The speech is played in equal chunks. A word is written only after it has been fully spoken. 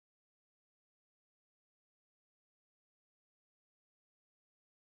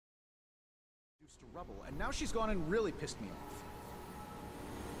to rubble, and now she's gone and really pissed me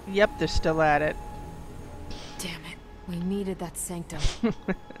off. Yep, they're still at it. Damn it. We needed that sanctum.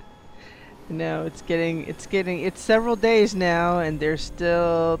 No, it's several days now and they're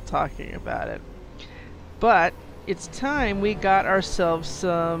still talking about it. But it's time we got ourselves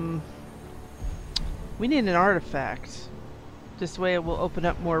some... We need an artifact. This way it will open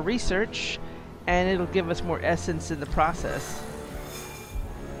up more research and it'll give us more essence in the process.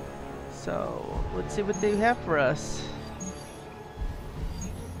 So, let's see what they have for us.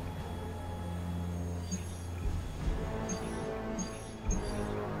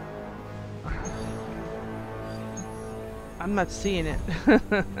 I'm not seeing it.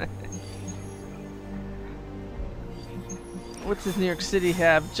 What does New York City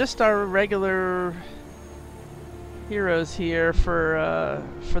have? Just our regular heroes here for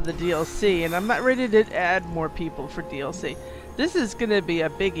the DLC, and I'm not ready to add more people for DLC. This is gonna be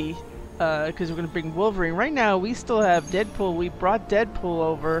a biggie because we're gonna bring Wolverine. Right now, we still have Deadpool. We brought Deadpool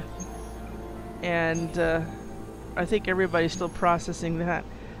over, and I think everybody's still processing that.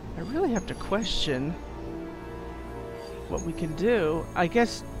 I really have to question what we can do. I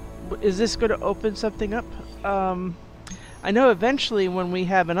guess, is this going to open something up? I know eventually when we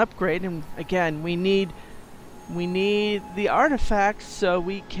have an upgrade, and again we need the artifacts so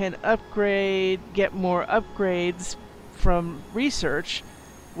we can upgrade, get more upgrades from research,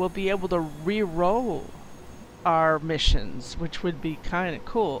 we'll be able to re-roll our missions, which would be kind of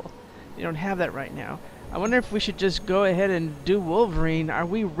cool. We don't have that right now. I wonder if we should just go ahead and do Wolverine. Are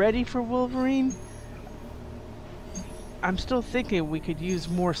we ready for Wolverine? I'm still thinking we could use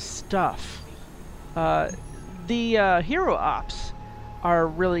more stuff. The hero ops are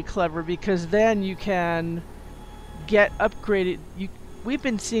really clever because then you can get upgraded. We've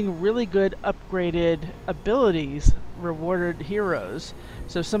been seeing really good upgraded abilities rewarded heroes.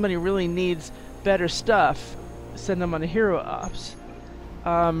 So if somebody really needs better stuff, send them on a hero ops.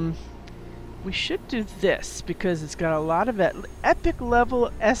 We should do this because it's got a lot of epic level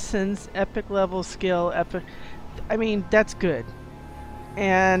essence, epic level skill, epic. I mean, that's good.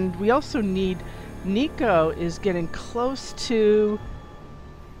 And we also need... Nico is getting close to...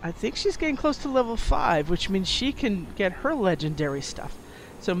 I think she's getting close to level 5, which means she can get her legendary stuff.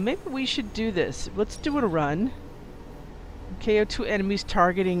 So maybe we should do this. Let's do a run. KO 2 enemies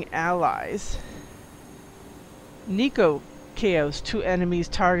targeting allies. Nico KOs 2 enemies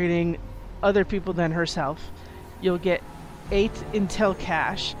targeting other people than herself. You'll get 8 intel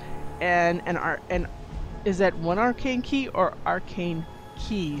cash and is that one arcane key or arcane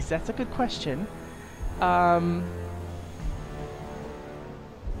keys? That's a good question. I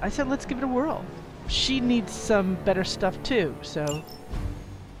said let's give it a whirl. She needs some better stuff too, so...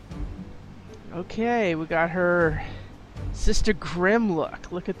 Okay, we got her Sister Grimm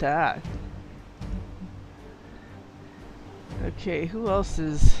look. Look at that. Okay, who else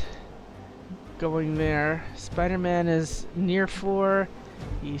is going there? Spider-Man is near 4.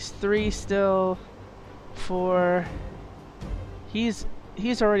 He's 3 still. 4. He's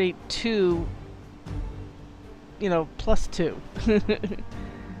already 2, you know, plus 2.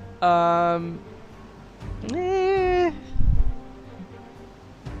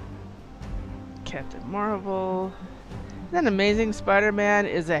 Captain Marvel. Isn't that amazing? Spider-Man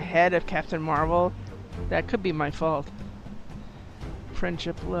is ahead of Captain Marvel. That could be my fault.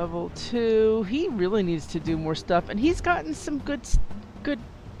 Friendship level 2. He really needs to do more stuff, and he's gotten some good,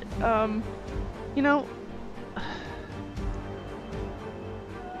 you know,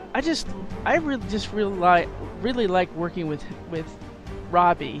 I really like working with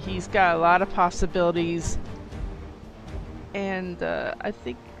Robbie. He's got a lot of possibilities, and I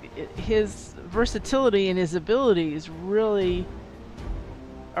think his versatility and his abilities are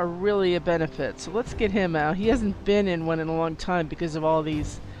really a benefit. So let's get him out. He hasn't been in one in a long time because of all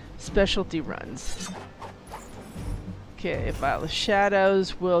these specialty runs. Okay, Vial of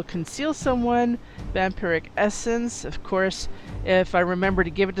Shadows will conceal someone. Vampiric Essence, of course, if I remember to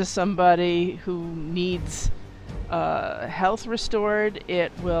give it to somebody who needs health restored,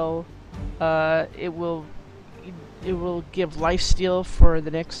 it will give lifesteal for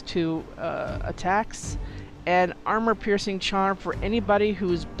the next 2 attacks, and armor piercing charm for anybody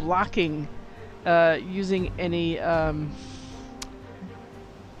who's blocking using any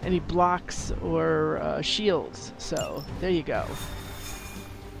blocks or shields. So there you go.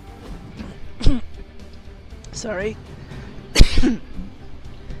 Sorry.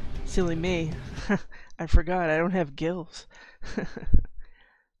 Silly me. I forgot I don't have gills.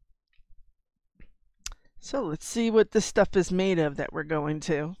 So let's see what this stuff is made of that we're going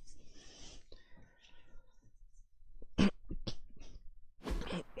to.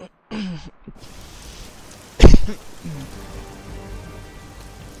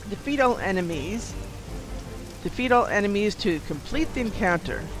 Defeat all enemies. Defeat all enemies to complete the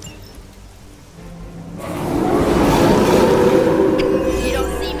encounter. You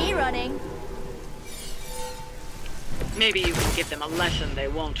don't see me running. Maybe you can give them a lesson they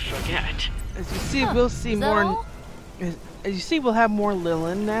won't forget. As you see, we'll see more. all? As you see, we'll have more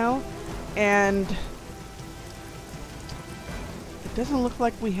Lilin now, and it doesn't look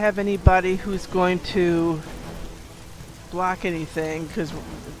like we have anybody who's going to block anything because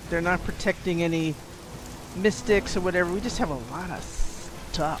they're not protecting any mystics or whatever. We just have a lot of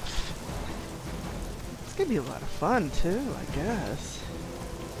stuff. It's gonna be a lot of fun too, I guess.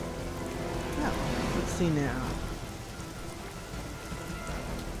 Well, let's see now.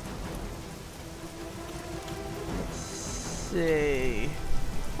 Let's see.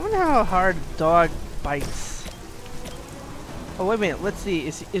 I wonder how hard a dog bites. Oh wait a minute. Let's see.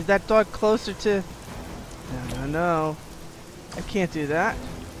 Is that dog closer to? No. I can't do that.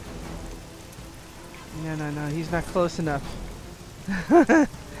 No. He's not close enough. You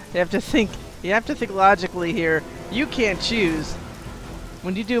have to think logically here. You can't choose.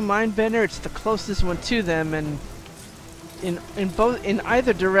 When you do Mindbender, it's the closest one to them, and in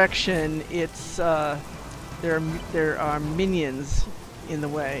either direction, it's there are minions in the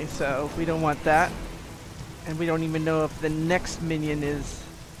way. So we don't want that, and we don't even know if the next minion is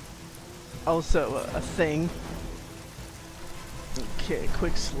also a thing. Okay,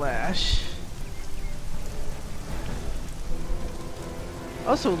 quick slash.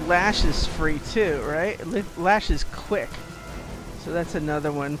 Also, Lash is free too, right? Lash is quick. So that's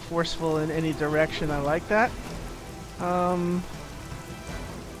another one. Forceful in any direction. I like that.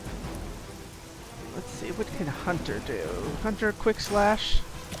 Let's see. What can Hunter do? Hunter, quick slash.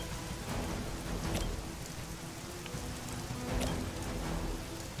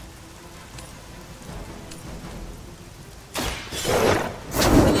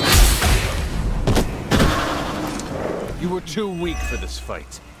 You were too weak for this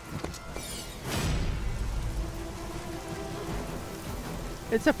fight.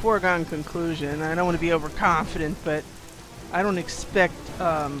 It's a foregone conclusion. I don't want to be overconfident, but I don't expect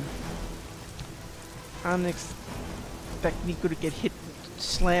Nico to get hit,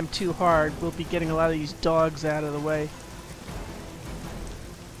 slammed too hard. We'll be getting a lot of these dogs out of the way.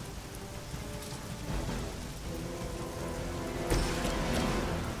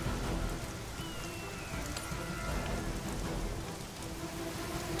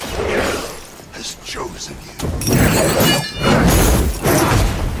 Has chosen you.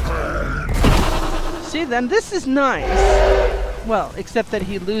 See, then this is nice. Well, except that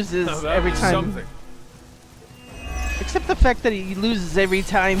he loses every time. Something. Except the fact that he loses every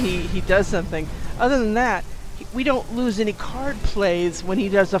time he does something. Other than that, we don't lose any card plays when he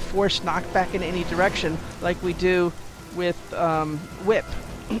does a forced knockback in any direction, like we do with Whip.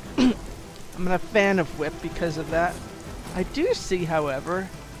 I'm not a fan of Whip because of that. I do see, however,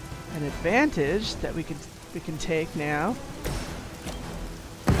 an advantage that we can take now.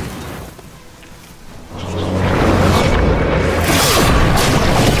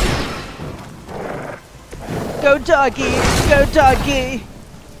 Go doggy! Go doggy!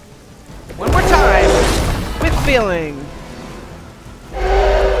 One more time! With feeling!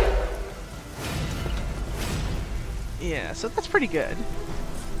 Yeah, so that's pretty good.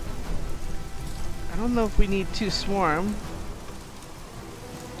 I don't know if we need 2 swarm.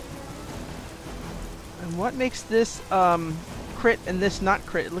 And what makes this crit and this not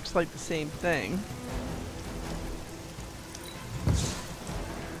crit? It looks like the same thing.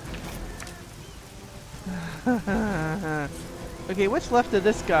 Okay, what's left of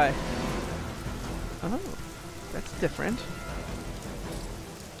this guy? Oh, that's different.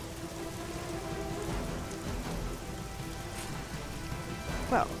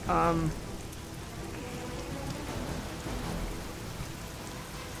 Well,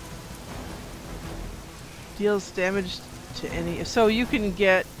 deals damage to any. So you can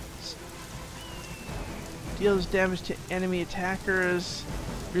get deals damage to enemy attackers.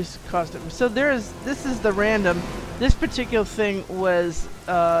 Risk cost of. So there's. This is the random. This particular thing was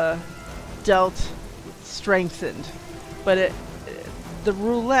dealt strengthened, but the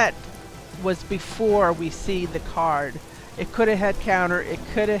roulette was before we see the card. It could have had counter. It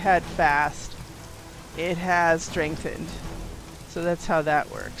could have had fast. It has strengthened. So that's how that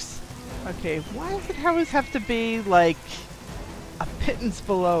works. Okay, why does it always have to be like a pittance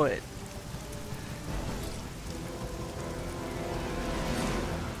below it?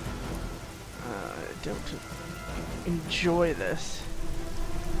 I don't enjoy this.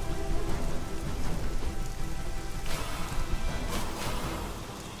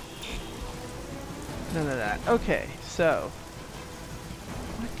 None of that. Okay, so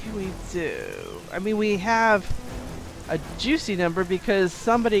what can we do? I mean, we have a juicy number because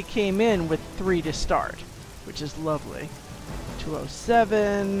somebody came in with 3 to start, which is lovely.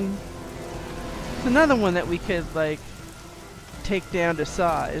 207. It's another one that we could like take down to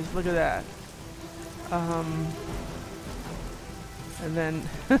size. Look at that. And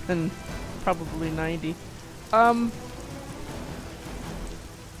then probably 90.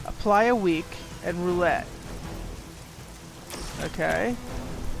 Apply a week and roulette. Okay.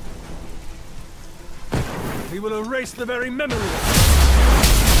 We will erase the very memory.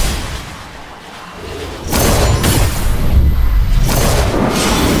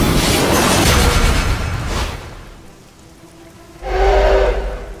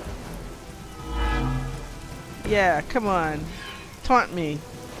 Yeah, come on. Taunt me.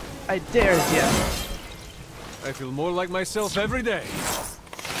 I dared ya. I feel more like myself every day.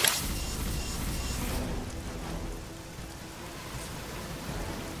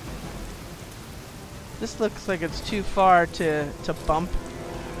 This looks like it's too far to bump.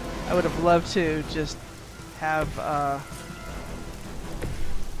 I would have loved to just have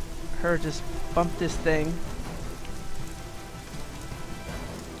her just bump this thing.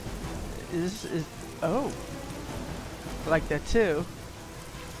 Oh, I like that too.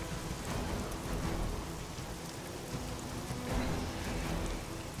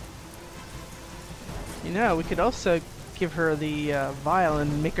 You know, we could also give her the vial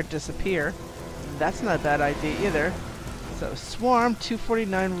and make her disappear. That's not a bad idea either. So swarm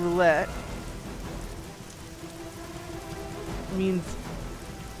 249 roulette means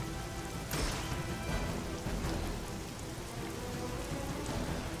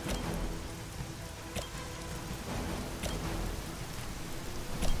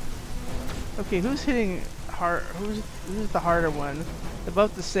okay, who's hitting hard? Who's the harder one? They're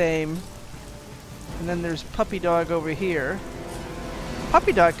both the same. And then there's Puppy Dog over here.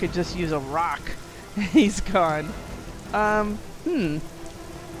 Puppy Dog could just use a rock. He's gone.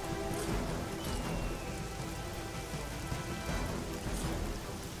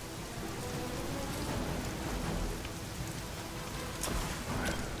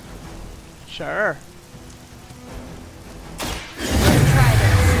 Sure.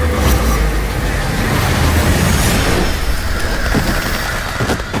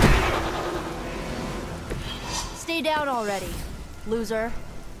 Stay down already, loser.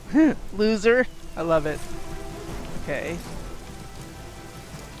 Loser. I love it. Okay.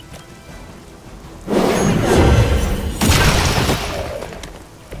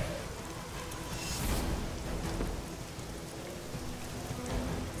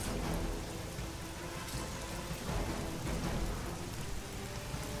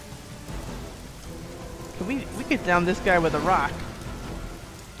 Can we get down this guy with a rock?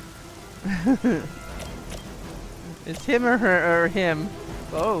 It's him or her or him.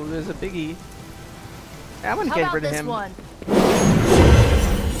 Oh, there's a biggie. I'm gonna get rid of him. One?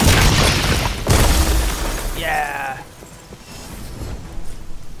 Yeah.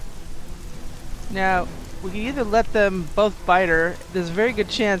 Now we can either let them both bite her. There's a very good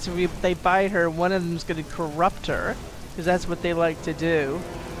chance if they bite her, one of them's gonna corrupt her, because that's what they like to do.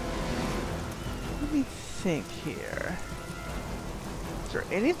 Let me think here. Is there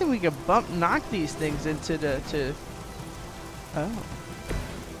anything we can knock these things into Oh.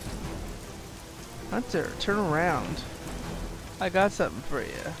 Hunter, turn around. I got something for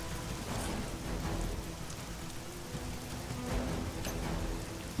you.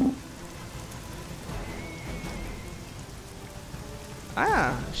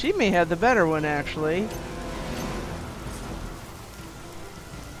 Ah, she may have the better one actually.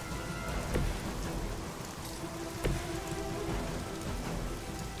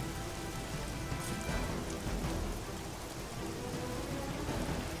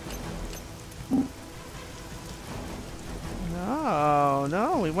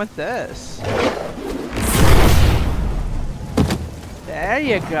 No, we want this. There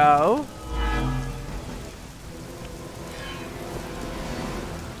you go.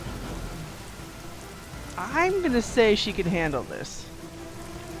 I'm gonna say she can handle this.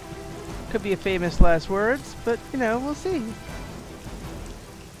 Could be a famous last words, but you know, we'll see.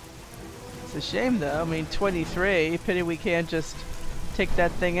 It's a shame though, I mean 23, pity we can't just take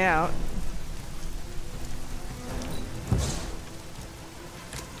that thing out.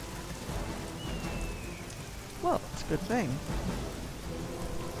 Well, it's a good thing.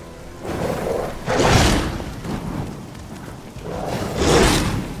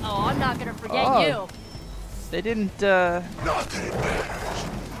 Oh, I'm not gonna forget you. They didn't, Not that it matters,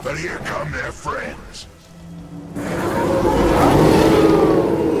 but here come their friends.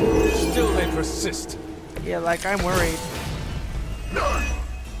 Still they persist. Yeah, like I'm worried. None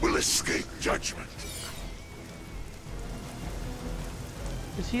will escape judgment.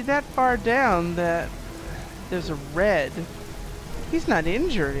 Is he that far down that there's a red? He's not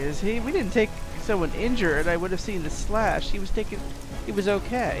injured, is he? We didn't take someone injured. I would have seen the slash. He was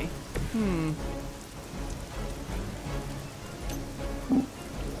okay.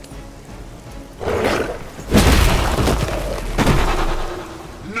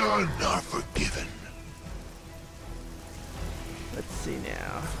 None are forgiven. Let's see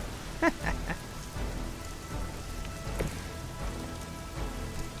now.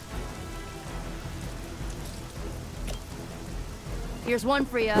 Here's one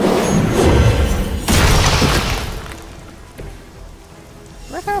for you.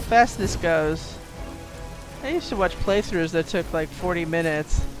 Look how fast this goes. I used to watch playthroughs that took like 40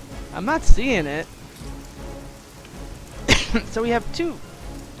 minutes. I'm not seeing it. So we have two.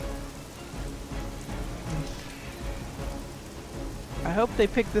 I hope they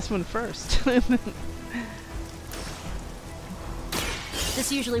pick this one first.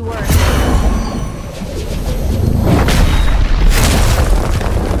 This usually works.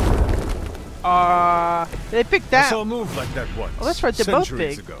 They picked I that. saw a move like that once. Oh, that's right. They're both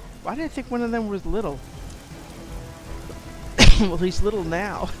centuries big. ago. Why did I think one of them was little? Well, he's little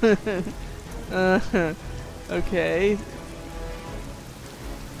now. Okay.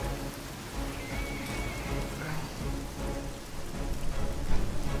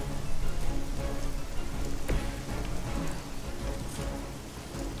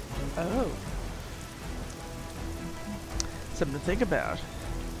 Oh. Something to think about.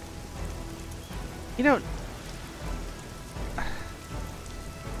 You know,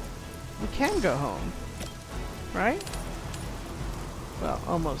 we can go home, right? Well,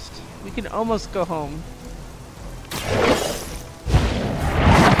 almost. We can almost go home.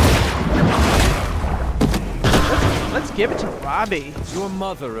 Let's give it to Robbie. Your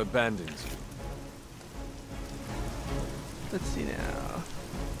mother abandons you. Let's see now.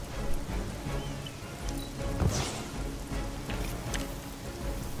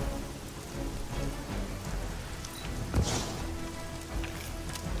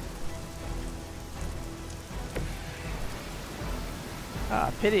 Ah,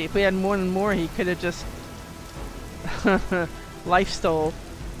 pity. If we had more and more, he could have just life stole.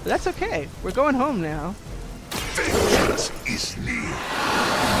 But that's okay. We're going home now. Vengeance is near.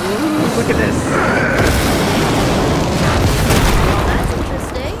 Ooh, look at this. That's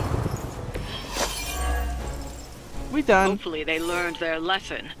interesting. We done. Hopefully they learned their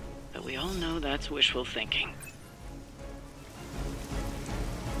lesson, but we all know that's wishful thinking.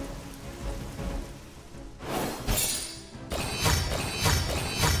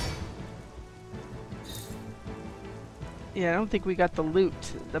 Yeah, I don't think we got the loot,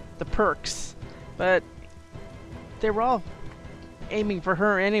 the perks, but they were all aiming for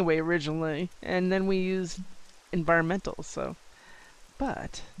her anyway originally, and then we used environmental, so.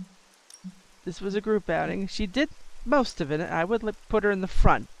 But this was a group outing. She did most of it. I would put her in the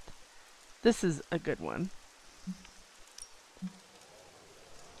front. This is a good one.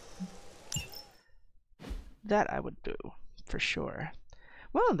 That I would do for sure.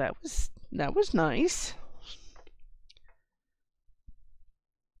 Well, that was nice.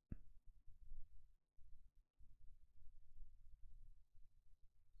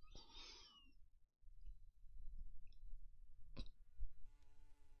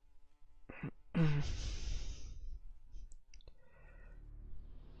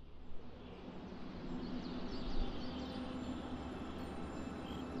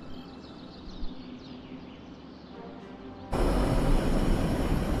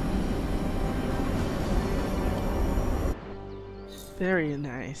 Very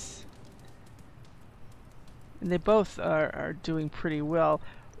nice. And they both are doing pretty well.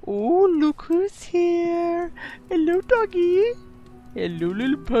 Oh, look who's here. Hello, doggy. Hello,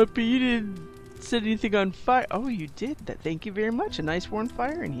 little puppy. You didn't set anything on fire. Oh, you did that. Thank you very much. A nice warm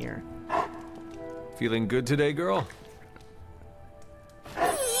fire in here. Feeling good today, girl?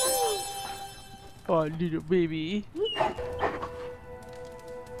 Oh, little baby.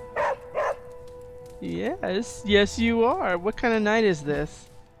 Yes, yes you are. What kind of night is this?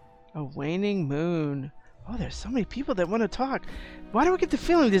 A waning moon. Oh, there's so many people that want to talk. Why do I get the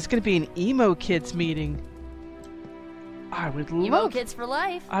feeling there's going to be an emo kids meeting? I would love... Emo kids for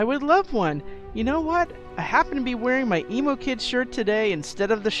life. I would love one. You know what? I happen to be wearing my emo kids shirt today instead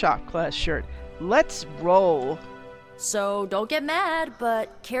of the shop class shirt. Let's roll. So don't get mad,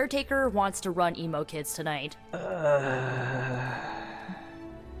 but Caretaker wants to run emo kids tonight.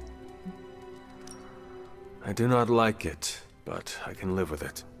 I do not like it, but I can live with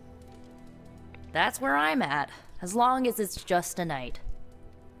it. That's where I'm at, as long as it's just a night.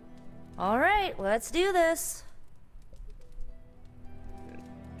 Alright, let's do this.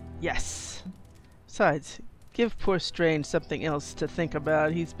 Yes. Besides, give poor Strange something else to think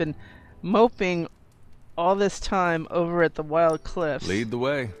about. He's been moping all this time over at the Wild Cliffs. Lead the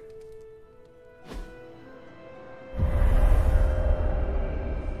way.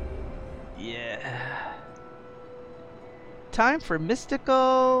 Yeah. Time for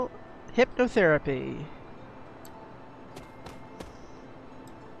mystical hypnotherapy.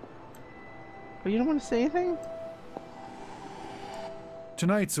 Oh, you don't want to say anything?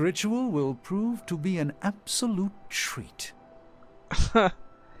 Tonight's ritual will prove to be an absolute treat.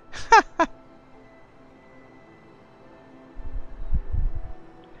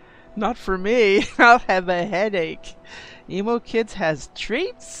 Not for me. I'll have a headache. Emo Kids has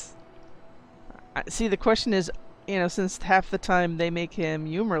treats? See, the question is, since half the time they make him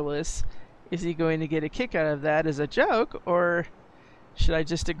humorless, is he going to get a kick out of that as a joke, or should I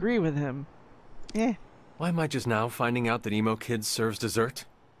just agree with him? Eh. Why am I just now finding out that Emo Kids serves dessert?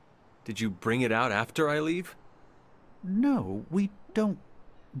 Did you bring it out after I leave? No, we don't.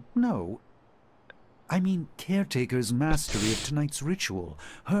 No. I mean, Caretaker's mastery of tonight's ritual.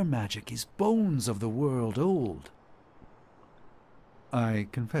 Her magic is bones of the world old. I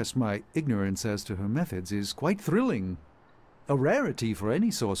confess my ignorance as to her methods is quite thrilling. A rarity for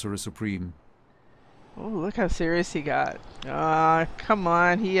any Sorcerer Supreme. Oh, look how serious he got. Ah, come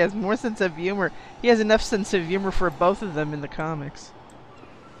on. He has more sense of humor. He has enough sense of humor for both of them in the comics.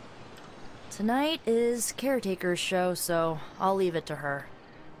 Tonight is Caretaker's show, so I'll leave it to her.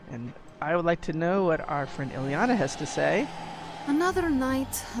 And I would like to know what our friend Ileana has to say. Another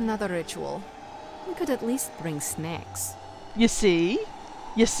night, another ritual. We could at least bring snacks. You see?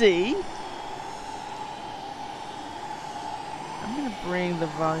 You see? I'm going to bring the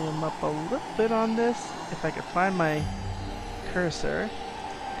volume up a little bit on this, if I can find my cursor.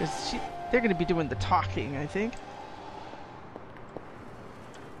 Because they're going to be doing the talking, I think.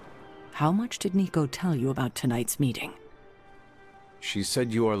 How much did Nico tell you about tonight's meeting? She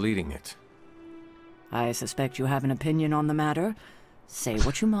said you are leading it. I suspect you have an opinion on the matter. Say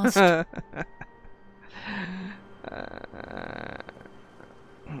what you must.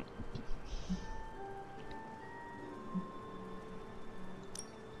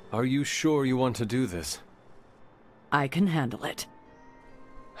 Are you sure you want to do this? I can handle it.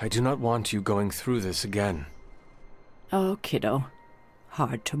 I do not want you going through this again. Oh, kiddo.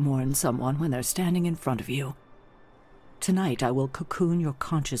 Hard to mourn someone when they're standing in front of you. Tonight I will cocoon your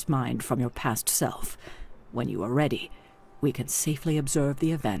conscious mind from your past self. When you are ready, we can safely observe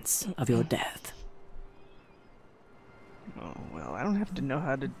the events of your death. Oh, well, I don't have to know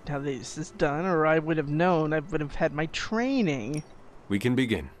how this is done, or I would have known. I would have had my training. We can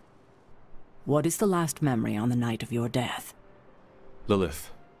begin. What is the last memory on the night of your death?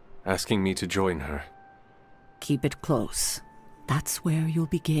 Lilith, asking me to join her. Keep it close. That's where you'll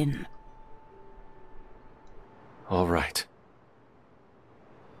begin. All right.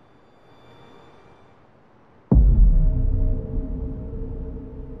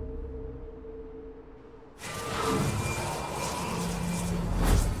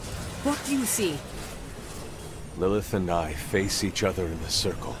 What do you see? Lilith and I face each other in the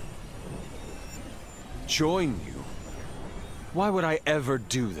circle. Join you? Why would I ever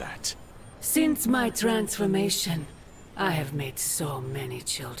do that? Since my transformation, I have made so many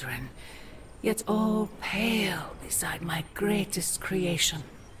children, yet all pale beside my greatest creation.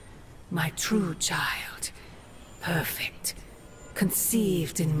 My true child, perfect,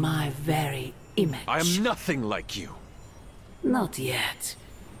 conceived in my very image. I am nothing like you. Not yet,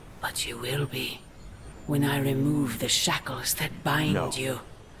 but you will be, when I remove the shackles that bind you.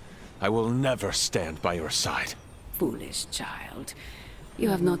 I will never stand by your side. Foolish child, you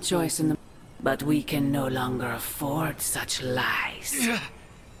have no choice in the... But we can no longer afford such lies.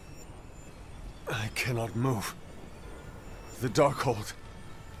 I cannot move. The Darkhold.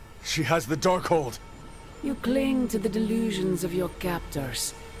 She has the Darkhold. You cling to the delusions of your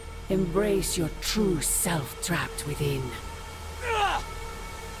captors. Embrace your true self trapped within.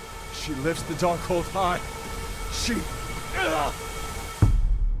 She lifts the Darkhold high. She...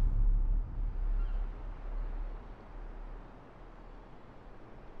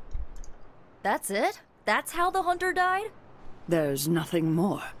 That's it? That's how the hunter died? There's nothing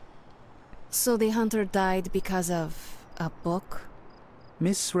more. So the hunter died because of a book?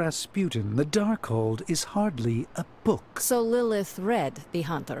 Miss Rasputin, the Darkhold is hardly a book. So Lilith read the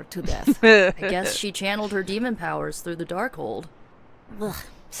hunter to death. I guess she channeled her demon powers through the Darkhold. Ugh,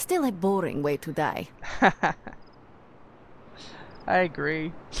 still a boring way to die. I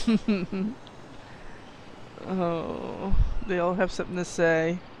agree. Oh, they all have something to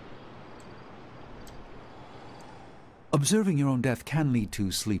say. Observing your own death can lead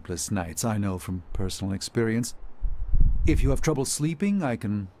to sleepless nights, I know from personal experience. If you have trouble sleeping, I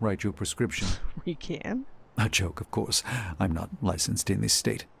can write you a prescription. We can? A joke, of course. I'm not licensed in this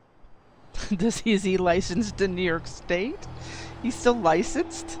state. Is he licensed in New York State? He's still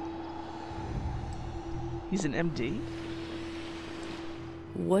licensed? He's an MD?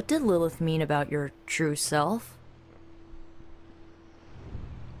 What did Lilith mean about your true self?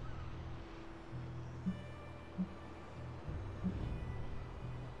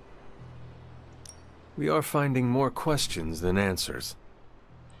 We are finding more questions than answers.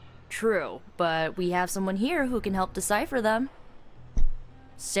 True, but we have someone here who can help decipher them.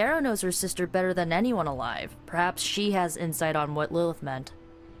 Sarah knows her sister better than anyone alive. Perhaps she has insight on what Lilith meant.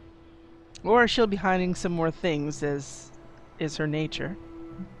 Or she'll be hiding some more things, as is her nature.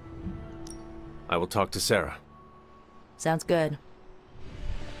 I will talk to Sarah. Sounds good.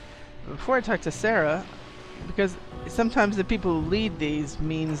 Before I talk to Sarah, because sometimes the people who lead these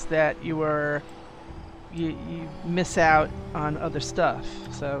means that you miss out on other stuff,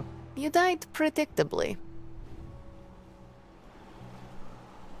 so... You died predictably.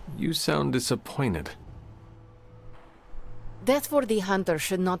 You sound disappointed. Death for the hunter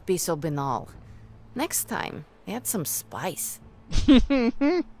should not be so banal. Next time, add some spice.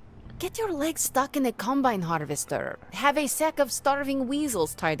 Get your legs stuck in a combine harvester. Have a sack of starving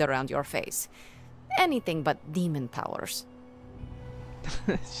weasels tied around your face. Anything but demon powers.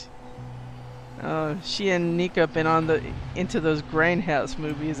 Oh, she and Nico have been into those Grindhouse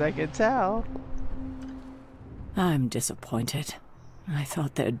movies, I could tell. I'm disappointed. I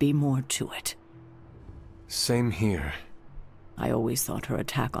thought there'd be more to it. Same here. I always thought her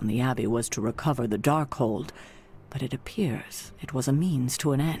attack on the Abbey was to recover the Darkhold, but it appears it was a means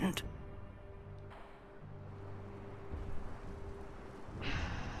to an end.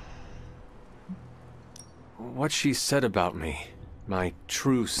 What she said about me, my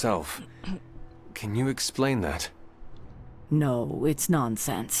true self, can you explain that? No, it's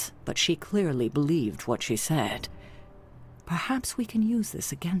nonsense, but she clearly believed what she said. Perhaps we can use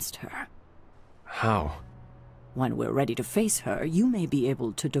this against her. How? When we're ready to face her, you may be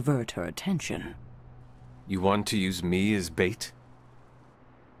able to divert her attention. You want to use me as bait?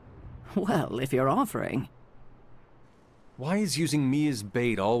 Well, if you're offering. Why is using me as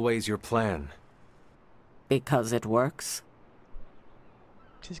bait always your plan? Because it works.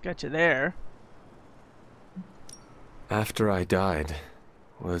 She's got you there. After I died,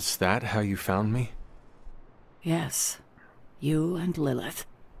 was that how you found me? Yes. You and Lilith.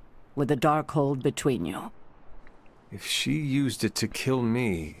 With the Darkhold between you. If she used it to kill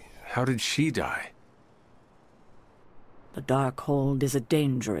me, how did she die? The Darkhold is a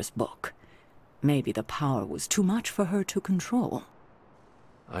dangerous book. Maybe the power was too much for her to control.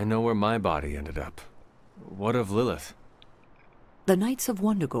 I know where my body ended up. What of Lilith? The Knights of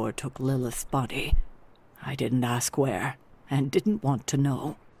Wundagore took Lilith's body. I didn't ask where, and didn't want to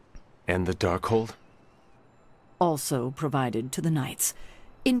know. And the Darkhold? Also provided to the Knights,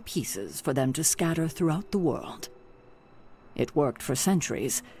 in pieces for them to scatter throughout the world. It worked for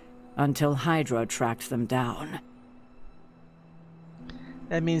centuries, until Hydra tracked them down.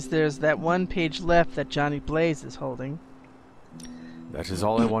 That means there's that one page left that Johnny Blaze is holding. That is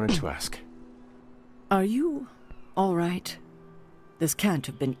all I wanted to ask. Are you all right? This can't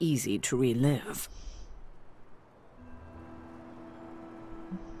have been easy to relive.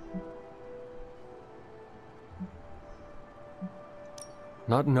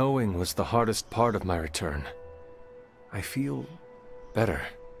 Not knowing was the hardest part of my return. I feel better.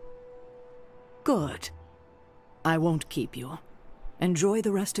 Good. I won't keep you. Enjoy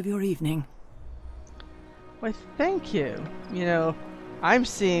the rest of your evening. Why, thank you. You know, I'm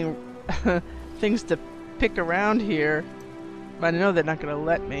seeing things to pick around here, but I know they're not going to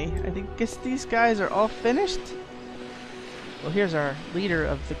let me. I guess these guys are all finished. Well, here's our leader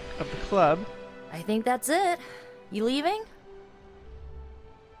of the club. I think that's it. You leaving?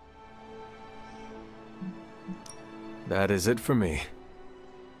 That is it for me.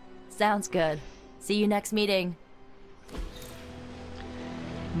 Sounds good. See you next meeting.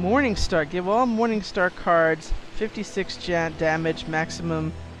 Morningstar. Give all Morningstar cards 56 damage,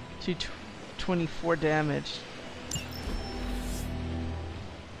 maximum 224 damage.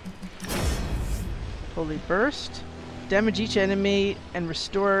 Holy Burst. Damage each enemy and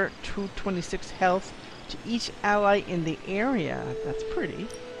restore 226 health to each ally in the area. That's pretty.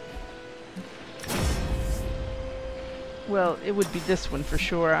 Well, it would be this one for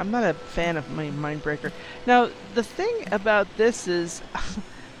sure. I'm not a fan of my Mindbreaker. Now, the thing about this is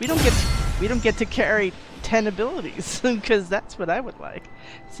we don't get to carry 10 abilities, because that's what I would like.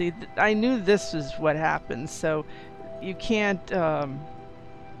 See, I knew this was what happens, so you can't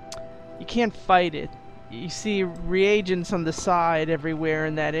fight it. You see reagents on the side everywhere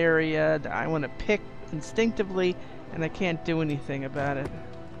in that area that I want to pick instinctively, and I can't do anything about it.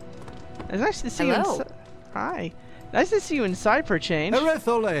 It's nice to see you inside. Hi. Nice to see you inside for a change.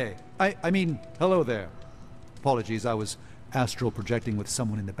 Erethole! I mean, hello there. Apologies, I was astral projecting with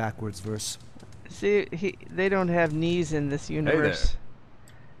someone in the backwards verse. See, they don't have knees in this universe. Hey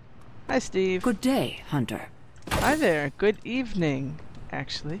there. Hi, Steve. Good day, Hunter. Hi there. Good evening,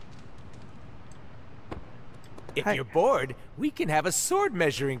 actually. If Hi. you're bored, we can have a sword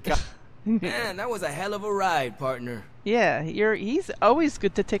measuring Man, that was a hell of a ride, partner. Yeah, he's always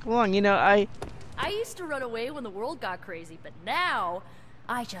good to take along. You know, I used to run away when the world got crazy, but now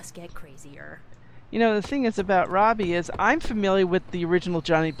I just get crazier. You know, the thing is about Robbie is I'm familiar with the original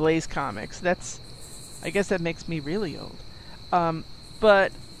Johnny Blaze comics. I guess that makes me really old.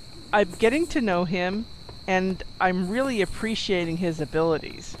 But I'm getting to know him, and I'm really appreciating his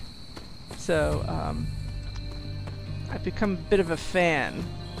abilities. So, I've become a bit of a fan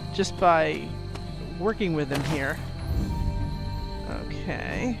just by working with him here.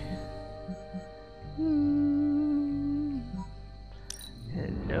 Okay.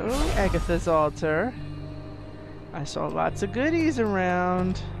 Hello, Agatha's altar. I saw lots of goodies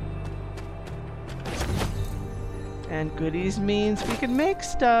around. And goodies means we can make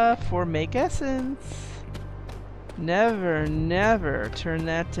stuff or make essence. Never, never turn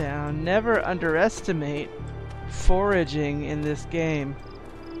that down. Never underestimate foraging in this game.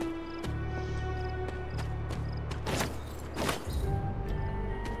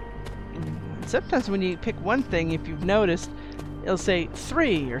 Sometimes when you pick one thing, if you've noticed, it'll say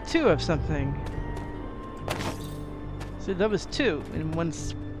 3 or 2 of something. So that was 2 in one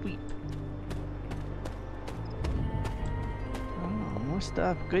sweep. Oh, more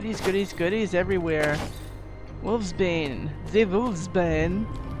stuff. Goodies, goodies, goodies everywhere. Wolfsbane, the Wolfsbane,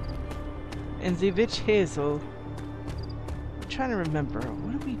 and the Witch Hazel. I'm trying to remember.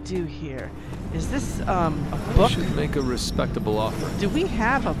 What do we do here? Is this a book? I should make a respectable offer. Do we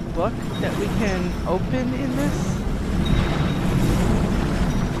have a book that we can open in this?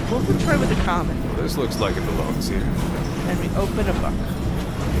 We'll try with the common. Well, this looks like it belongs here. And we open a book.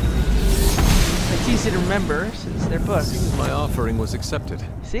 It's easy to remember since they're books. Seems my offering was accepted.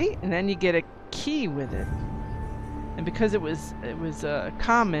 See? And then you get a key with it. And because it was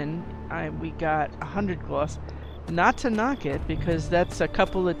common, we got 100 gloss. Not to knock it, because that's a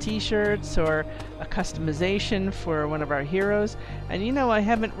couple of t-shirts or a customization for one of our heroes. And you know, I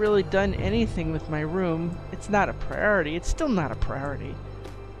haven't really done anything with my room. It's not a priority. It's still not a priority.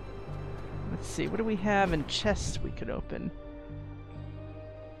 Let's see, what do we have in chests we could open?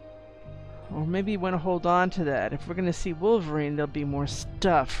 Or maybe you want to hold on to that. If we're going to see Wolverine, there'll be more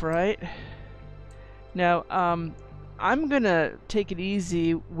stuff, right? Now, I'm going to take it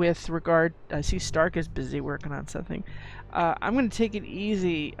easy with regard... I see Stark is busy working on something. I'm going to take it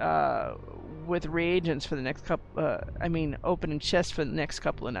easy with reagents for the next couple... opening chests for the next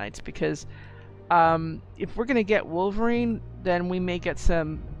couple of nights, because if we're going to get Wolverine, then we may get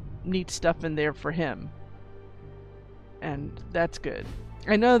some neat stuff in there for him. And that's good.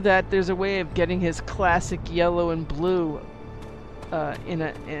 I know that there's a way of getting his classic yellow and blue I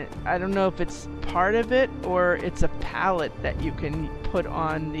don't know if it's part of it or it's a palette that you can put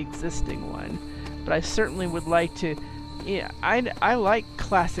on the existing one, but I certainly would like to. Yeah, I like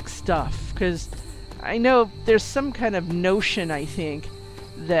classic stuff, because I know there's some kind of notion, I think,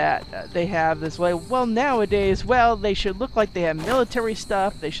 that they have this way. Well, nowadays, they should look like they have military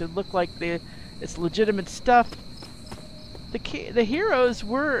stuff. They should look like it's legitimate stuff. The heroes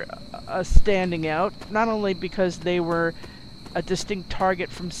were standing out, not only because they were a distinct target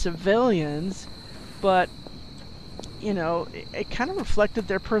from civilians, but you know, it kind of reflected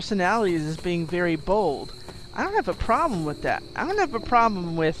their personalities as being very bold. I don't have a problem with that. I don't have a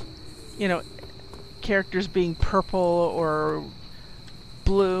problem with, you know, characters being purple or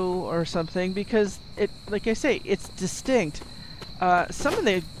blue or something, because like I say, it's distinct. Some of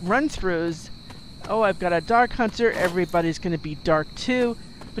the run-throughs, I've got a Dark Hunter, everybody's going to be dark too.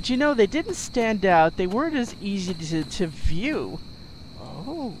 But you know, they didn't stand out. They weren't as easy to view.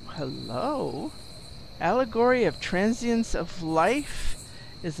 Oh, hello. Allegory of Transience of Life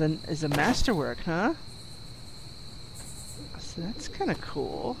is a masterwork, huh? So that's kind of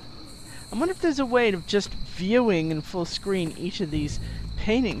cool. I wonder if there's a way of just viewing in full screen each of these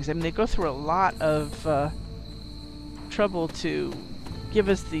paintings. I mean, they go through a lot of trouble to give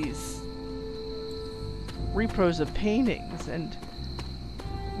us these repros of paintings, and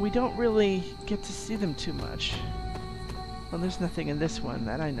we don't really get to see them too much. Well, there's nothing in this one,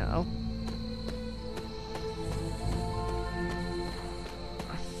 that I know.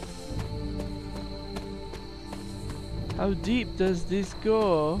 How deep does this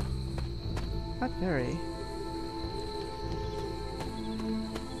go? Not very.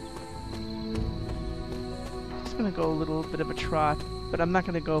 Just gonna go a little bit of a trot, but I'm not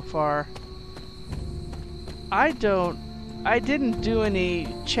gonna go far. I didn't do any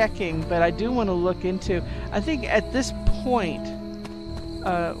checking, but I do want to look into. I think at this point,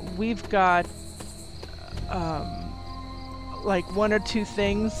 we've got like 1 or 2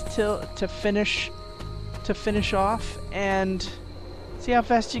 things to finish off, and see how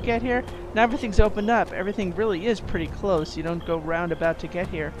fast you get here. Now everything's opened up. Everything really is pretty close. You don't go roundabout to get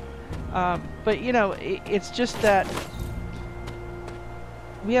here. But you know, it's just that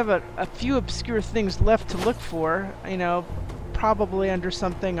we have a few obscure things left to look for, you know, probably under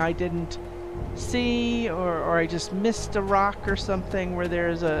something I didn't see, or I just missed a rock or something where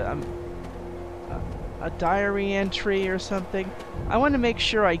there's a diary entry or something. I want to make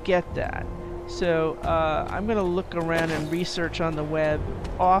sure I get that. So I'm going to look around and research on the web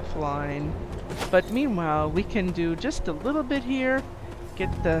offline. But meanwhile, we can do just a little bit here,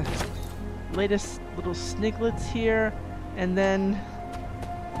 get the latest little sniglets here, and then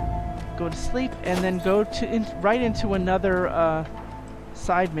go to sleep, and then go to right into another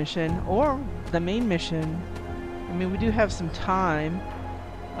side mission or the main mission. I mean, we do have some time.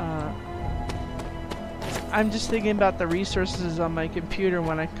 I'm just thinking about the resources on my computer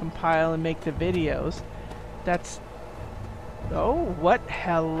when I compile and make the videos. That's... Oh, what?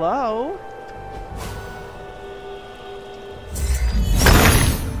 Hello?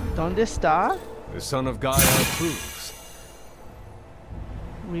 ¿Dónde está? The son of Gaia approves.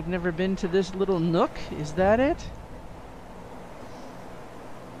 We've never been to this little nook. Is that it?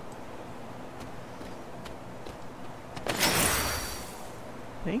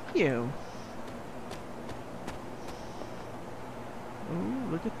 Thank you.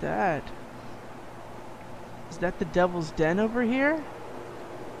 Ooh, look at that. Is that the Devil's Den over here?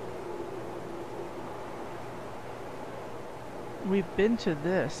 We've been to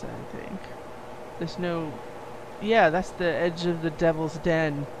this, I think. There's no... Yeah, that's the edge of the Devil's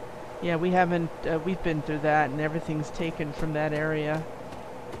Den. Yeah, we haven't... we've been through that, and everything's taken from that area.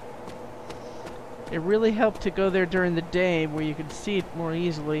 It really helped to go there during the day, where you could see it more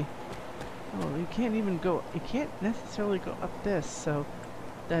easily. Oh, you can't even go... You can't necessarily go up this, so...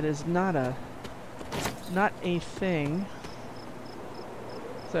 That is not a thing.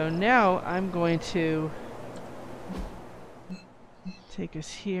 So now I'm going to... take us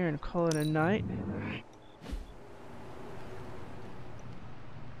here and call it a night.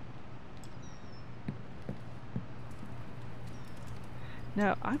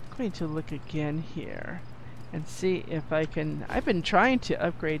 Now I'm going to look again here and see if I can... I've been trying to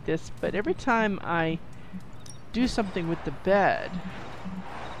upgrade this, but every time I do something with the bed...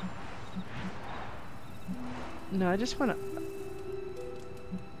 No, I just want to...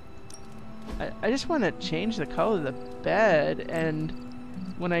 I just want to change the color of the bed, and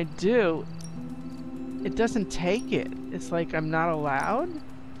when I do, it doesn't take it. It's like I'm not allowed?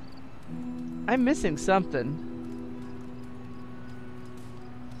 I'm missing something.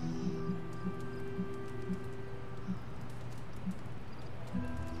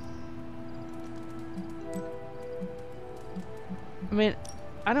 I mean,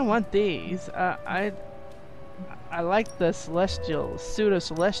 I don't want these. I like the celestial,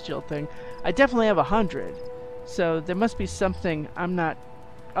 pseudo-celestial thing. I definitely have 100. So there must be something I'm not...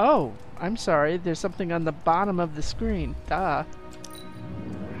 Oh, I'm sorry. There's something on the bottom of the screen. Duh.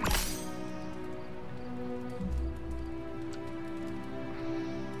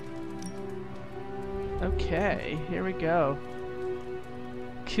 Okay, here we go.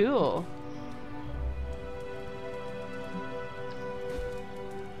 Cool.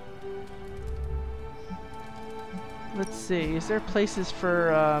 Let's see, is there places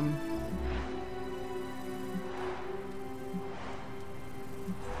for,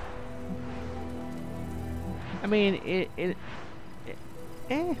 I mean,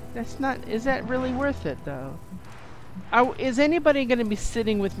 that's not, is that really worth it, though? Is anybody going to be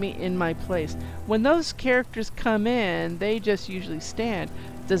sitting with me in my place? When those characters come in, they just usually stand.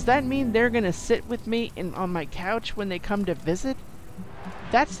 Does that mean they're going to sit with me on my couch when they come to visit?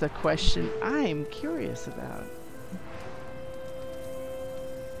 That's the question I'm curious about.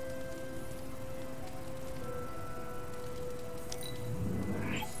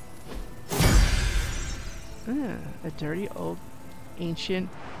 A dirty old ancient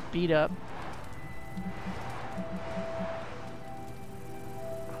beat up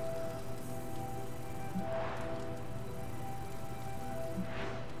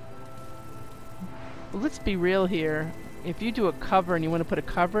let's be real here. If you do a cover and you want to put a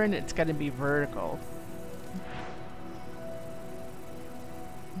cover in, it's got to be vertical.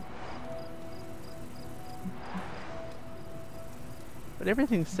 But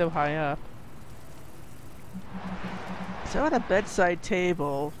everything's so high up. So at a bedside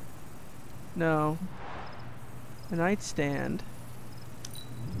table, no, a nightstand.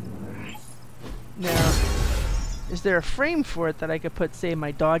 Now, is there a frame for it that I could put, say,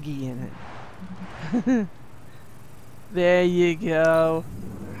 my doggy in it? There you go.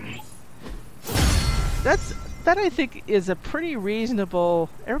 That I think is a pretty reasonable.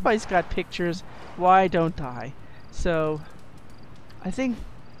 Everybody's got pictures. Why don't I? So, I think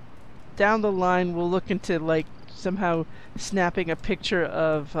down the line we'll look into like somehow snapping a picture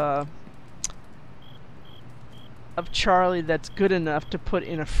of Charlie that's good enough to put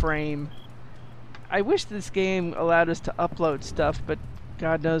in a frame. I wish this game allowed us to upload stuff, but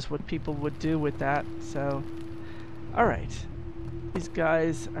God knows what people would do with that. So, alright. These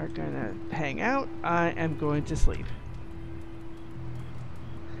guys are gonna hang out. I am going to sleep.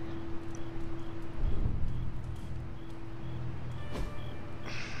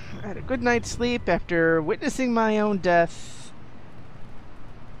 I had a good night's sleep after witnessing my own death.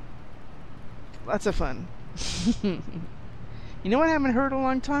 Lots of fun. You know what I haven't heard in a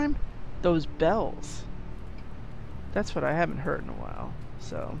long time? Those bells. That's what I haven't heard in a while.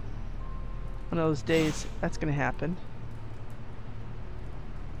 So, one of those days, that's gonna happen.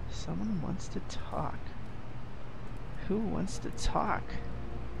 Someone wants to talk. Who wants to talk?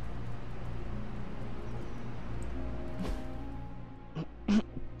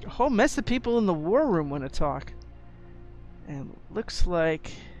 A whole mess of people in the war room want to talk. And looks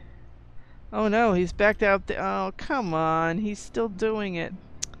like... Oh no, he's backed out the... Oh, come on. He's still doing it.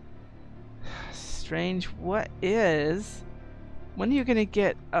 Strange. What is... When are you going to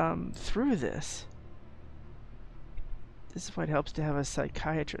get through this? This is why it helps to have a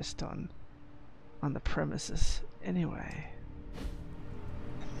psychiatrist on the premises. Anyway.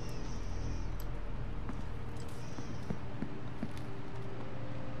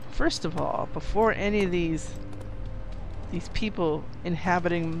 First of all, before any of these people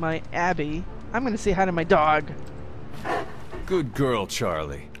inhabiting my abbey, I'm going to say hi to my dog. Good girl,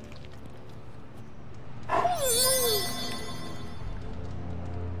 Charlie.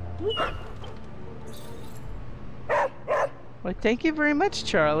 Well, thank you very much,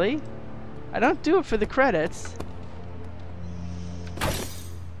 Charlie. I don't do it for the credits.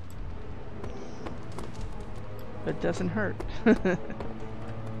 But it doesn't hurt.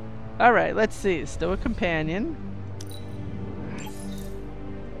 Alright, let's see. Still a companion.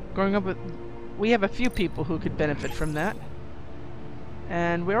 Growing up with... We have a few people who could benefit from that.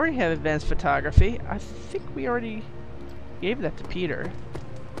 And we already have advanced photography. I think we already gave that to Peter.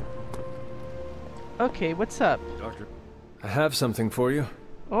 Okay, what's up? Doctor, I have something for you.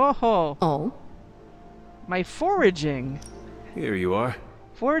 Oh. Oh? My foraging. Here you are.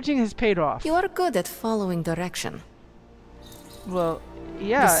 Foraging has paid off. You are good at following direction. Well,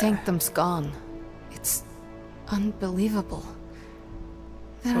 yeah. The sanctum's gone. It's unbelievable.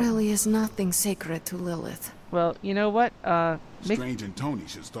 There really is nothing sacred to Lilith. Well, you know what? Strange and Tony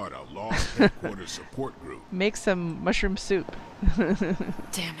should start a Lost Headquarters support group. Make some mushroom soup.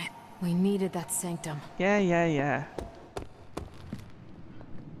 Damn it. We needed that sanctum. Yeah.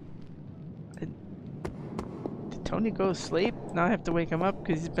 Did Tony go to sleep? Now I have to wake him up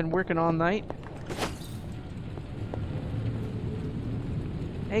because he's been working all night.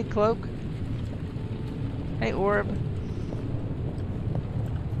 Hey, Cloak. Hey, Orb.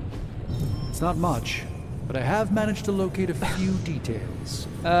 It's not much, but I have managed to locate a few details.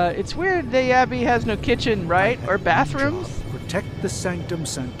 It's weird the Abbey has no kitchen, right? Or bathrooms? Protect the Sanctum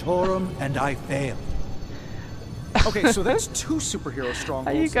Sanctorum, and I failed. Okay, so that's 2 superhero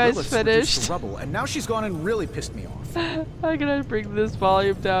strongholds. Are you guys Lilith's finished? reduced to rubble, and now she's gone and really pissed me off. I'm gonna bring this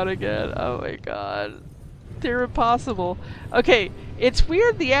volume down again. Oh my god. They're impossible. Okay, it's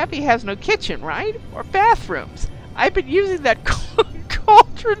weird the Abbey has no kitchen, right? Or bathrooms. I've been using that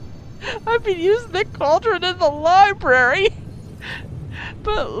cauldron. I've been using the cauldron in the library.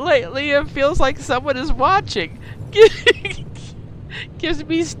 But lately it feels like someone is watching. Gives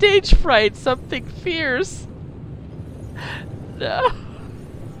me stage fright, something fierce. No.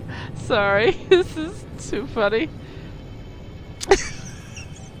 Sorry, this is too funny.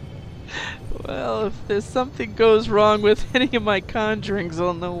 Well, if there's something goes wrong with any of my conjurings,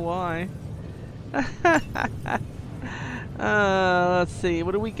 I'll know why. Let's see,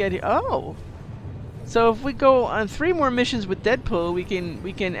 what do we get here? Oh! So if we go on 3 more missions with Deadpool,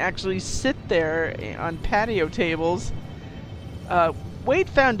 we can actually sit there on patio tables Wade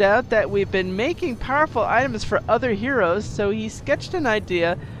found out that we've been making powerful items for other heroes, so he sketched an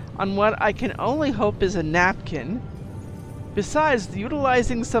idea on what I can only hope is a napkin. Besides,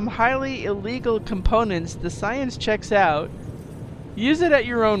 utilizing some highly illegal components, the science checks out. Use it at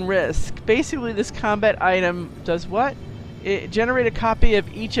your own risk. Basically, this combat item does what? It generate a copy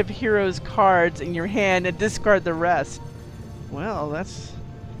of each of hero's cards in your hand and discard the rest. Well, that's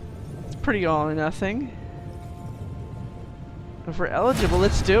pretty all or nothing. If we're eligible,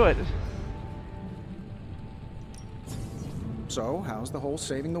 let's do it. So, how's the whole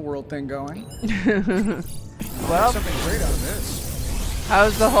saving the world thing going? Well, something great out of this.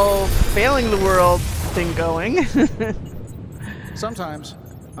 How's the whole failing the world thing going? Sometimes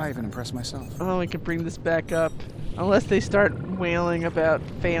I even impress myself. Oh, we can bring this back up. Unless they start wailing about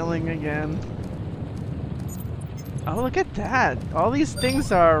failing again. Oh, look at that. All these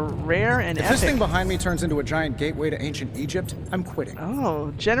things are rare and epic. If this thing behind me turns into a giant gateway to ancient Egypt, I'm quitting.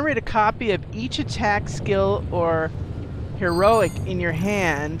 Oh, generate a copy of each attack, skill, or heroic in your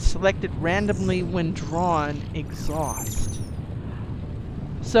hand, selected randomly when drawn. Exhaust.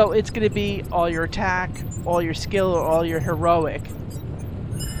 So it's going to be all your attack, all your skill, or all your heroic.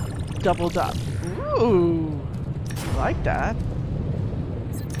 Doubled up. Ooh. I like that.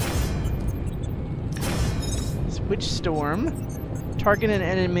 Switch storm. Target an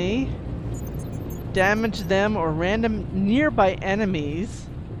enemy. Damage them or random nearby enemies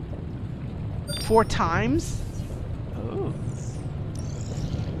 4 times. Oh.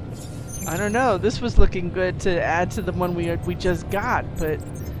 I don't know. This was looking good to add to the one we just got, but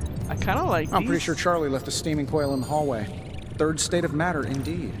I kind of like I'm pretty sure Charlie left a steaming coil in the hallway. Third state of matter,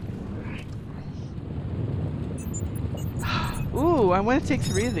 indeed. Ooh, I want to take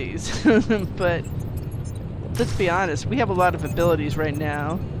 3 of these, but let's be honest, we have a lot of abilities right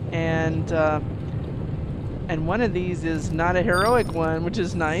now, and one of these is not a heroic one, which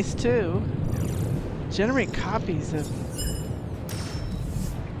is nice too. Generate copies of...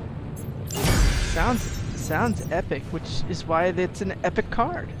 Sounds epic, which is why it's an epic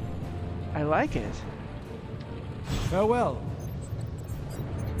card. I like it. Farewell.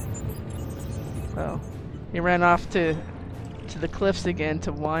 Oh, he ran off to the cliffs again to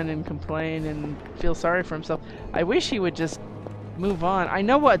whine and complain and feel sorry for himself. I wish he would just move on. I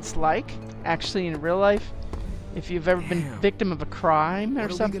know what it's like, actually, in real life. If you've ever been victim of a crime or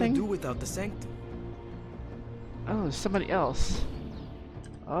something. What are we gonna do without the sanctum? Oh, there's somebody else.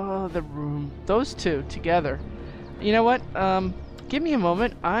 Oh, the room. Those two together. You know what? Give me a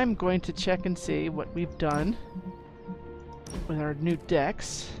moment. I'm going to check and see what we've done with our new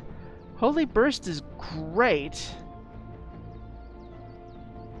decks. Holy Burst is great.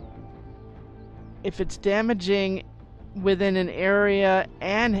 If it's damaging within an area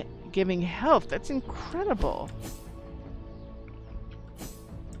and giving health, that's incredible.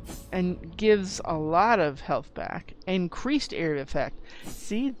 And gives a lot of health back. Increased area effect.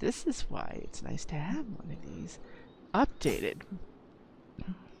 See, this is why it's nice to have one of these updated.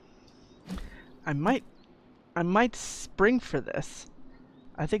 I might spring for this.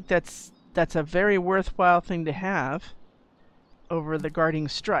 I think that's a very worthwhile thing to have over the Guarding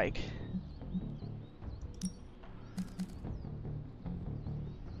Strike.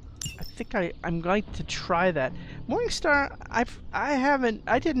 I think I'm going to try that. Morningstar,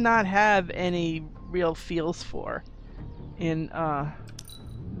 I did not have any real feels for in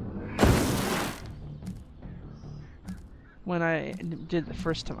when I did the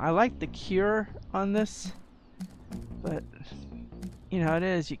first time. I liked the cure on this, but you know how it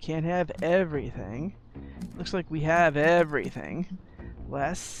is, you can't have everything. Looks like we have everything.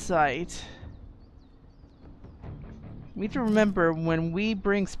 Last Sight. We have to remember, when we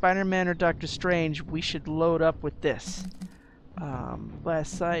bring Spider-Man or Doctor Strange, we should load up with this.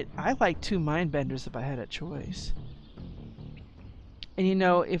 Last Sight. I like 2 Mindbenders if I had a choice. And you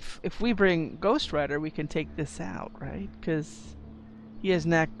know, if we bring Ghost Rider, we can take this out, right? Because he has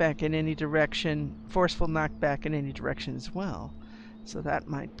knockback in any direction, forceful knockback in any direction as well. So that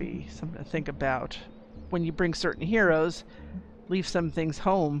might be something to think about. When you bring certain heroes, leave some things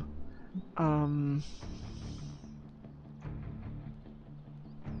home.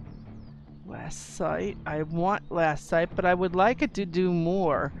 Last Sight. I want Last Sight, but I would like it to do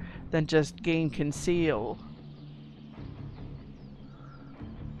more than just gain conceal.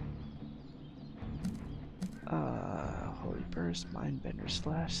 Holy Burst, Mindbender,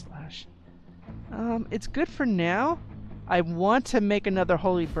 slash. It's good for now. I want to make another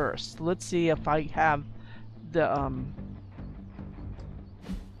Holy Burst. Let's see if I have the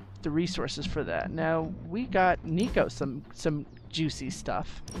resources for that. Now we got Nico some juicy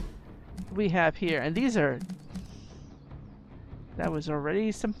stuff. We have here, and these are That was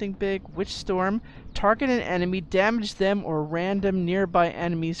already something big. Witch Storm. Target an enemy, damage them or random nearby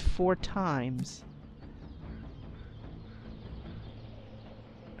enemies 4 times.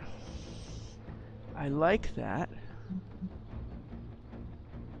 I like that.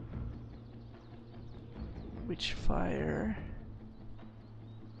 Witchfire.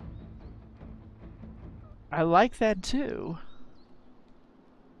 I like that too.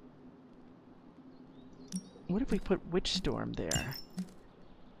 What if we put Witch Storm there?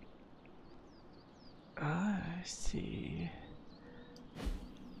 I see.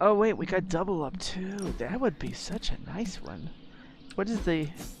 Oh wait, we got double up too. That would be such a nice one. What is the...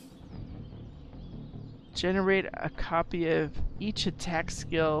 Generate a copy of each attack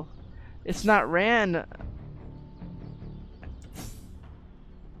skill. It's not ran.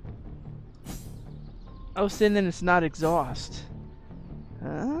 Oh, so then it's not exhaust.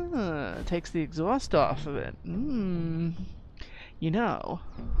 Ah, it takes the exhaust off of it. You know.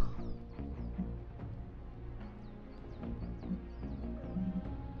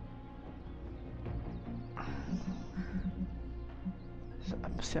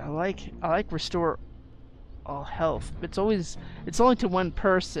 See, I like restore all health. It's only to one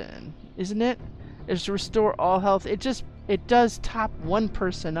person, isn't it? It's to restore all health. It does top one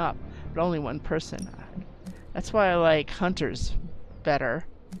person up, but only one person. That's why I like hunters better.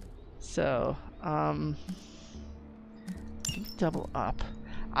 So, double up.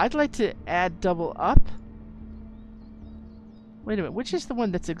 I'd like to add double up. Wait a minute, which is the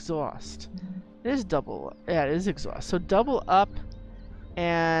one that's exhaust? It is double. Yeah, it is exhaust. So double up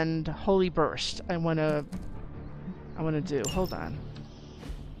and holy burst. I wanna do. Hold on.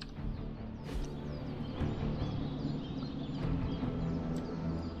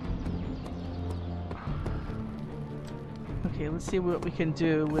 Okay, let's see what we can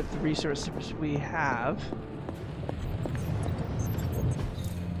do with the resources we have.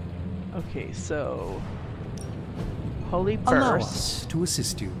 Okay, so holy burst. Allow us to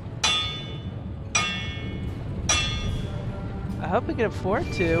assist you. I hope we can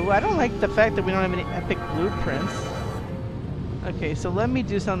afford to. I don't like the fact that we don't have any epic blueprints. Okay, so let me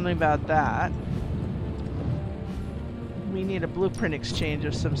do something about that. We need a blueprint exchange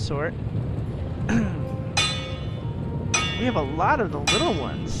of some sort. We have a lot of the little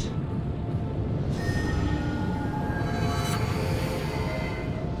ones.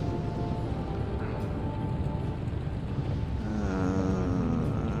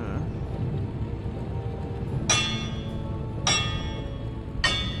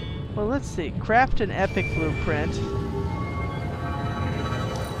 Well, let's see. Craft an epic blueprint.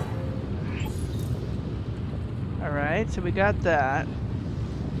 Alright, so we got that.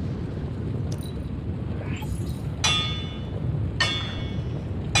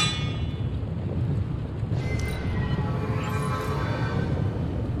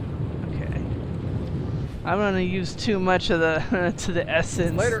 Okay. I'm gonna use too much of the to the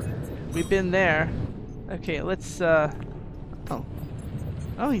essence. Later. We've been there. Okay, let's oh.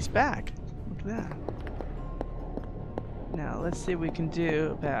 Oh, he's back. Look at that. Now, let's see what we can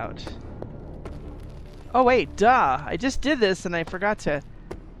do about... Oh, wait, duh! I just did this and I forgot to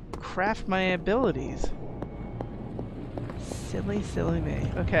craft my abilities. Silly, silly me.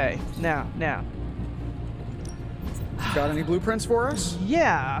 Okay, now. Got any blueprints for us?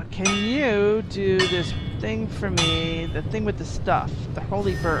 Yeah, can you do this thing for me? The thing with the stuff. The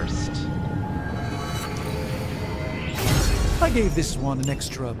holy burst. I gave this one an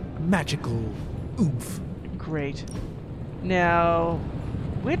extra magical oomph. Great. Now,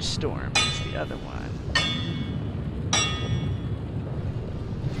 Witch Storm is the other one.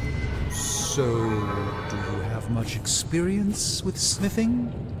 So, do you have much experience with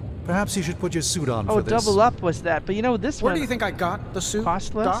smithing? Perhaps you should put your suit on for this. Oh, double up was that. But you know, this one... Where do you think I got the suit,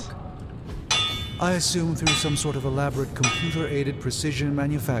 costless? Doc? I assume through some sort of elaborate computer-aided precision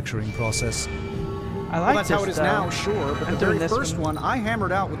manufacturing process. I like well, that's this, how it is though. now, sure, but I'm the very doing first one I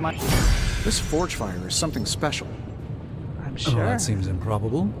hammered out with my... This forge fire is something special. I'm sure. Oh, that seems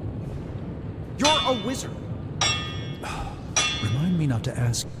improbable. You're a wizard. Remind me not to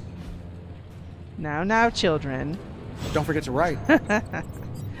ask. Now, children. Don't forget to write.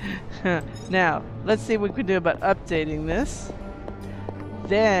 Now, let's see what we can do about updating this.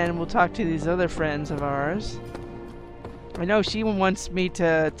 Then we'll talk to these other friends of ours. I know she wants me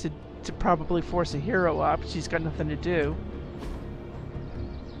to probably force a hero up. She's got nothing to do.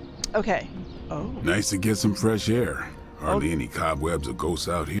 Okay. Oh. Nice to get some fresh air. Hardly any cobwebs or ghosts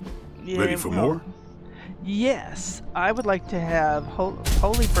out here. Yeah, Ready for more? Yes. I would like to have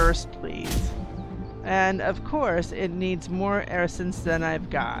Holy Burst, please. And, of course, it needs more essence than I've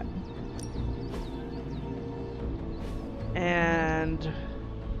got. And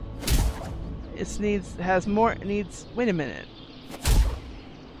it needs wait a minute.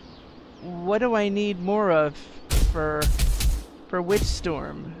 What do I need more of for Witch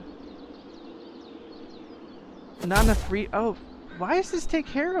Storm? Not enough oh, why does this take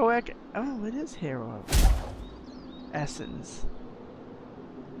oh, it is Hero Essence.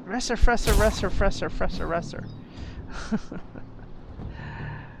 Resser.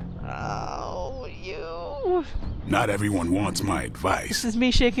 Oh, you. Not everyone wants my advice. This is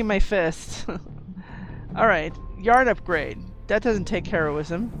me shaking my fist. Alright, yard upgrade. That doesn't take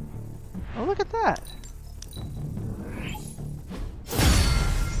heroism. Oh, look at that.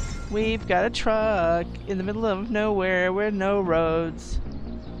 We've got a truck in the middle of nowhere with no roads.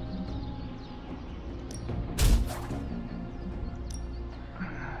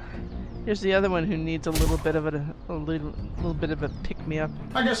 Here's the other one who needs a little bit of a little bit of a pick-me-up.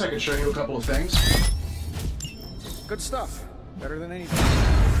 I guess I could show you a couple of things. Good stuff. Better than anything.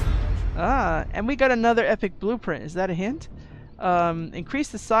 Ah, and we got another epic blueprint. Is that a hint? Increase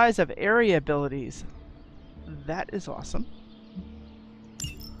the size of area abilities. That is awesome.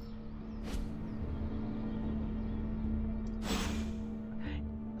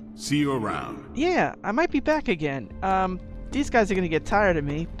 See you around. Yeah, I might be back again. These guys are gonna get tired of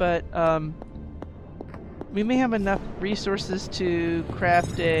me, but we may have enough resources to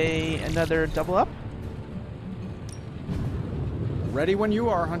craft another double up. Ready when you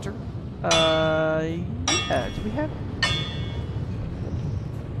are, Hunter. Yeah, do we have?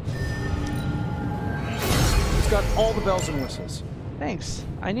 It's got all the bells and whistles. Thanks.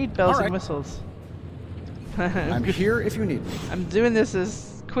 I need bells and whistles. I'm here if you need me. I'm doing this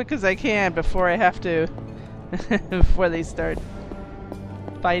as quick as I can before I have to, before they start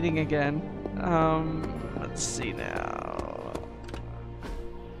fighting again. Let's see now.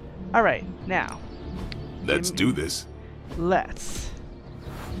 All right, now. Let's do this. Let's.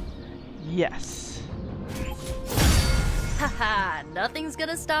 Yes. Haha, nothing's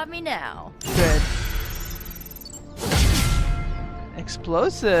gonna stop me now. Good.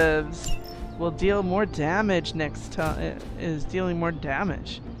 Explosives will deal more damage next time. Is dealing more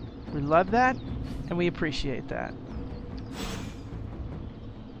damage. We love that, and we appreciate that.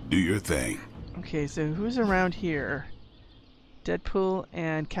 Do your thing. Okay, so who's around here? Deadpool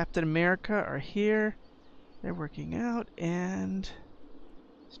and Captain America are here. They're working out, and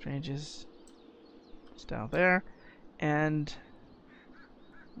Strange is down there, and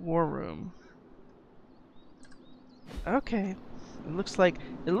War Room. Okay, it looks like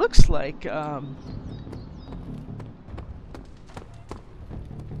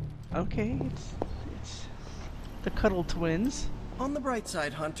okay, it's the Cuddle Twins. On the bright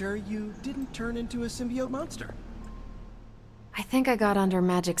side, Hunter, you didn't turn into a symbiote monster. I think I got under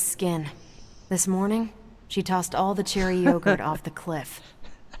Magic's skin. This morning, she tossed all the cherry yogurt off the cliff.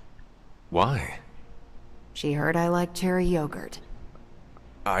 Why? She heard I like cherry yogurt.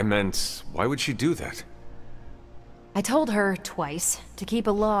 I meant, why would she do that? I told her twice to keep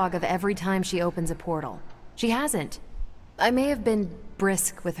a log of every time she opens a portal. She hasn't. I may have been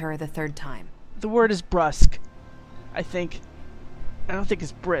brisk with her the third time. The word is brusque, I think. I don't think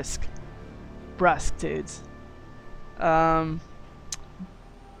it's brisk. Brusque, dudes.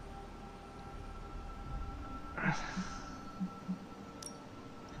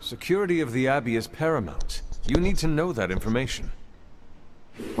 Security of the Abbey is paramount. You need to know that information.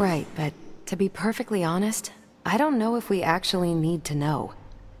 Right, but to be perfectly honest, I don't know if we actually need to know.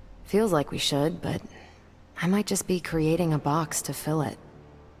 Feels like we should, but I might just be creating a box to fill it.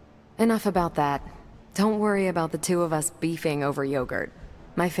 Enough about that. Don't worry about the two of us beefing over yogurt.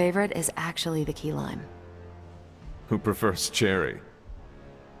 My favorite is actually the key lime. Who prefers cherry?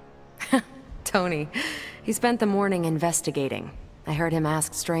 Tony. He spent the morning investigating. I heard him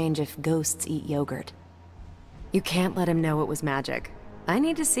ask Strange if ghosts eat yogurt. You can't let him know it was magic. I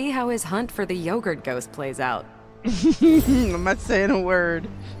need to see how his hunt for the yogurt ghost plays out. I'm not saying a word.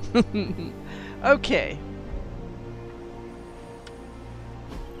 Okay.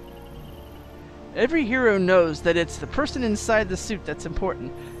 Every hero knows that it's the person inside the suit that's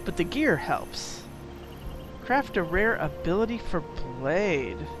important, but the gear helps. Craft a rare ability for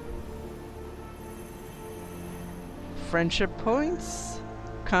Blade. Friendship points,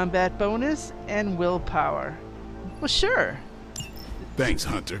 combat bonus, and willpower. Well, sure. Thanks,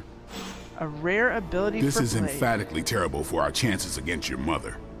 Hunter. A rare ability for Blade. This is emphatically terrible for our chances against your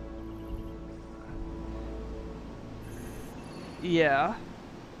mother. Yeah.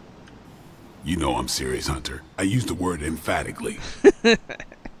 You know I'm serious, Hunter. I used the word emphatically.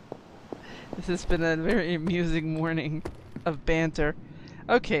 This has been a very amusing morning of banter.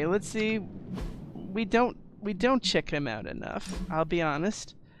 Okay, let's see. We don't we don't check him out enough, I'll be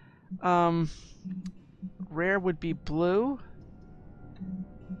honest. Rare would be blue.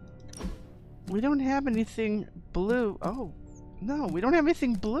 We don't have anything blue. Oh, no, we don't have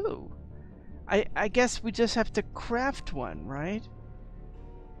anything blue. I guess we just have to craft one, right?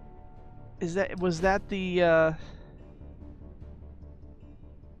 Was that the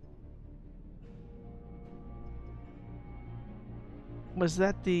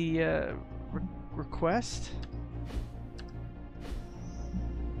request?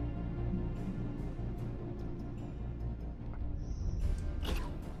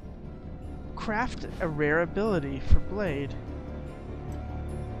 Craft a rare ability for Blade.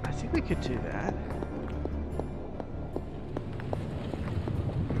 I think we could do that.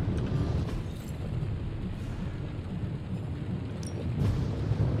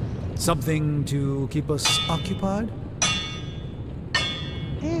 Something to keep us occupied?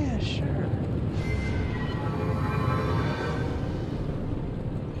 Yeah, sure.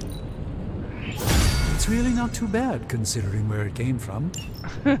 It's really not too bad considering where it came from.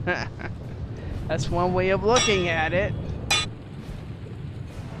 That's one way of looking at it.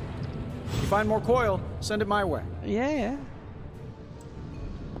 You find more coil, send it my way. Yeah.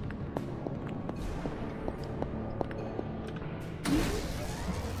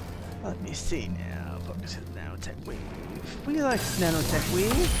 Let me see now. Focus on nanotech wave. We like nanotech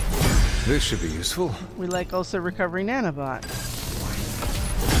wave. This should be useful. We like also recovery nanobot.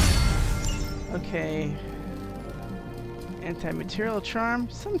 Okay. Anti-material charm.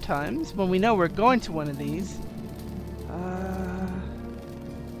 Sometimes when we know we're going to one of these.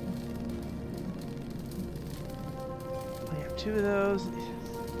 We have 2 of those.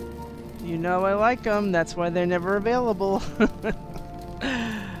 You know I like them. That's why they're never available.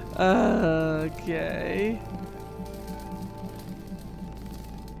 Okay.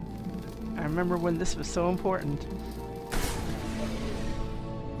 I remember when this was so important.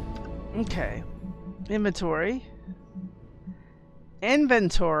 Okay. Inventory.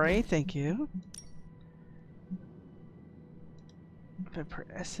 Thank you.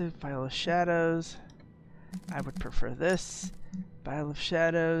 Acid, Vial of Shadows. I would prefer this. Vial of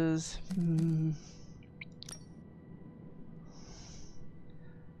Shadows.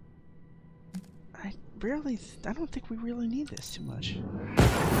 I don't think we really need this too much.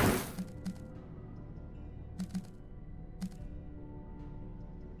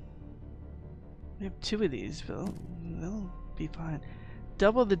 We have 2 of these, they'll be fine.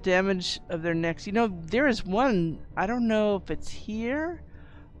 Double the damage of their necks. You know, there is one, I don't know if it's here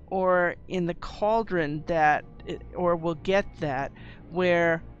or in the cauldron or we'll get that,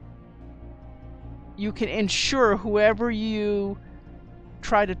 where you can ensure whoever you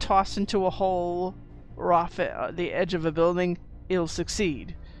try to toss into a hole or off the edge of a building, it'll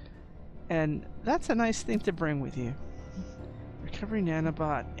succeed. And that's a nice thing to bring with you. Recovery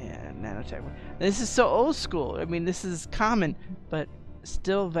nanobot and nanotech. This is so old school. I mean, this is common, but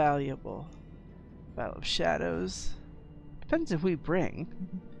still valuable. Vial of Shadows. Depends on who we bring.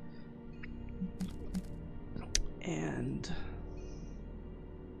 And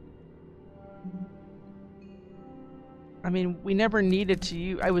I mean, we never needed to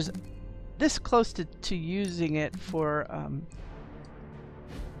use. I was this close to using it for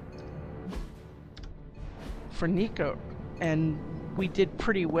Nico, and we did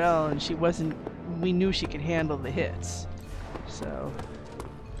pretty well, and she wasn't. We knew she could handle the hits, so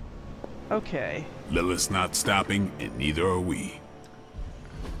okay. Lilith's not stopping, and neither are we.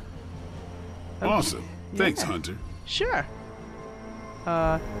 Okay. Awesome. Thanks, Hunter. Sure.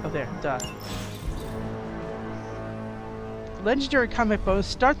 Oh, there. Duh. Legendary combat bows.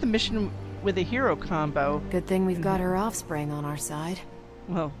 Start the mission with a hero combo. Good thing we've got her offspring on our side.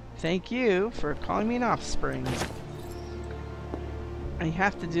 Well, thank you for calling me an offspring. I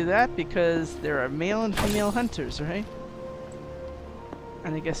have to do that because there are male and female hunters, right?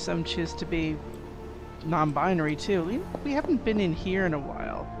 And I guess some choose to be non-binary too. We haven't been in here in a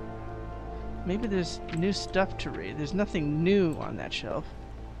while. Maybe there's new stuff to read. There's nothing new on that shelf.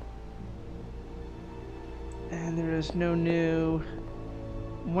 And there is no new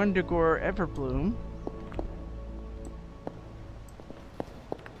Wondergore Everbloom.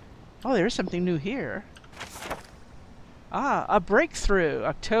 Oh, there's something new here. Ah, a breakthrough.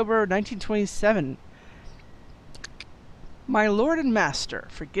 October 1927. My lord and master,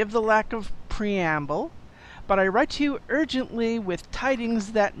 forgive the lack of preamble, but I write to you urgently with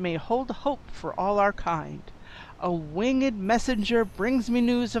tidings that may hold hope for all our kind. A winged messenger brings me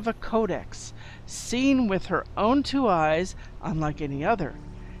news of a codex, seen with her own 2 eyes, unlike any other.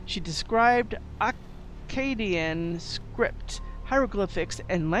 She described Akkadian script, hieroglyphics,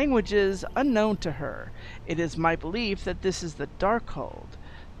 and languages unknown to her. It is my belief that this is the Darkhold,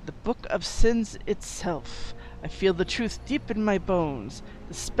 the Book of Sins itself. I feel the truth deep in my bones.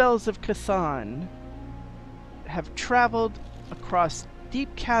 The spells of Cthulhu have traveled across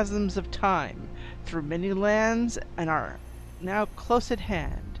deep chasms of time, through many lands, and are now close at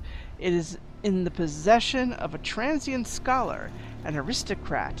hand. It is in the possession of a transient scholar, an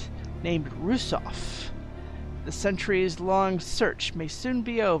aristocrat named Rusov. The centuries-long search may soon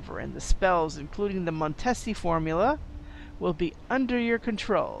be over, and the spells, including the Montesi formula, will be under your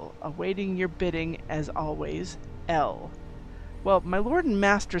control, awaiting your bidding as always, L. Well, my lord and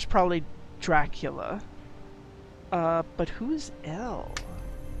master's probably Dracula. But who's L?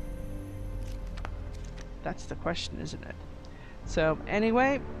 That's the question, isn't it? So,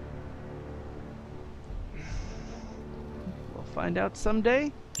 anyway, we'll find out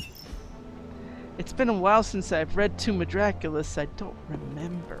someday. It's been a while since I've read Tomb of Dracula, so I don't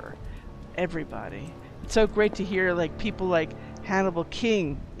remember everybody. It's so great to hear like people like Hannibal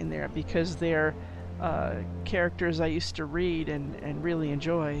King in there, because they're characters I used to read and really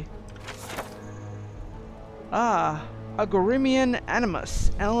enjoy. Ah, Agorimian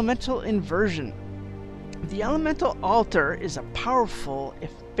Animus, Elemental Inversion. The Elemental Altar is a powerful, if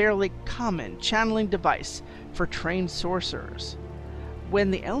fairly common, channeling device for trained sorcerers. When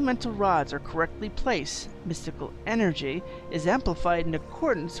the elemental rods are correctly placed, mystical energy is amplified in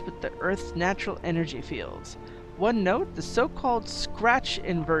accordance with the Earth's natural energy fields. One note, the so-called scratch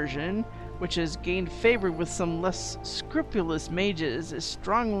inversion, which has gained favor with some less scrupulous mages, is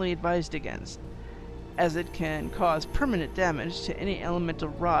strongly advised against, as it can cause permanent damage to any elemental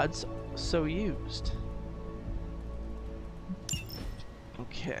rods so used.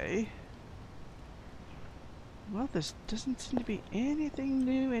 Okay. Well, there doesn't seem to be anything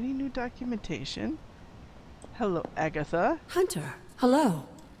new, any new documentation. Hello, Agatha. Hunter, hello.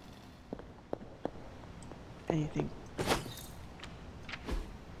 Anything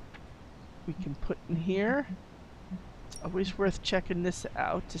we can put in here? It's always worth checking this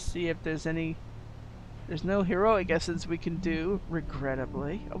out to see if there's any... There's no heroic essence we can do,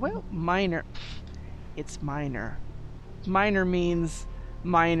 regrettably. Oh, well, minor. It's minor. Minor means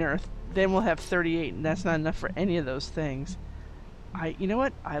minor. Then we'll have 38, and that's not enough for any of those things. You know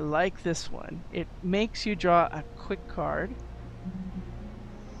what? I like this one. It makes you draw a quick card.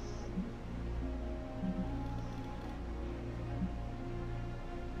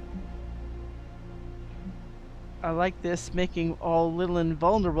 I like this. Making all Lilin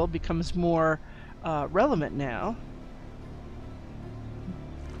vulnerable becomes more relevant now.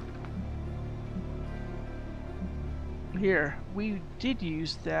 Here, we did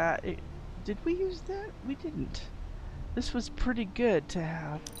use that. Did we use that? We didn't. This was pretty good to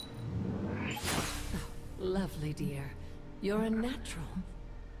have. Lovely, dear. You're a natural.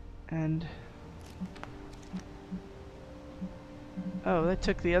 And... oh, that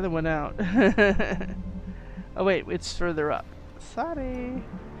took the other one out. Oh wait, it's further up. Sorry.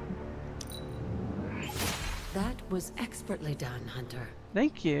 That was expertly done, Hunter.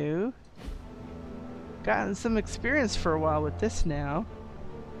 Thank you. Gotten some experience for a while with this now.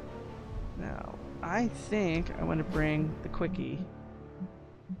 Now, I think I want to bring the quickie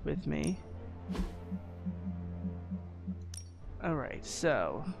with me. Alright,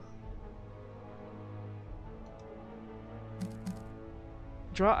 so...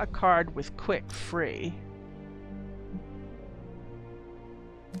 draw a card with quick free.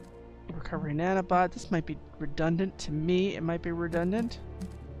 Recovery nanobot. This might be redundant to me. It might be redundant.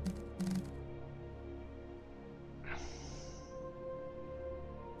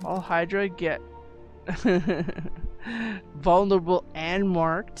 All Hydra get vulnerable and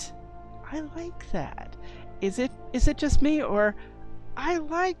marked. I like that. Is it just me, or I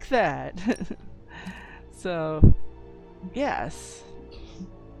like that? So, yes.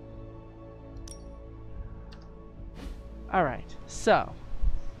 All right. So,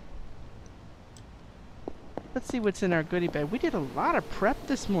 let's see what's in our goodie bag. We did a lot of prep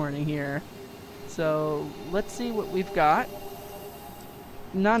this morning here. So, let's see what we've got.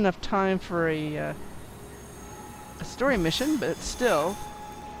 Not enough time for a story mission, but still,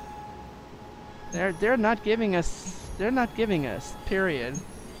 they're not giving us. They're not giving us. Period.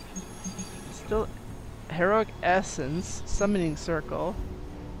 Still, heroic essence, summoning circle.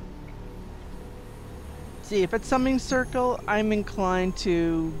 See, if it's summoning circle, I'm inclined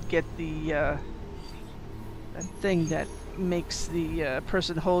to get the that thing that makes the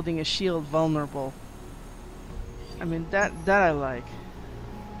person holding a shield vulnerable. I mean, that I like.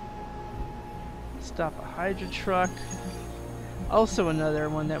 Stop a Hydra truck. Also another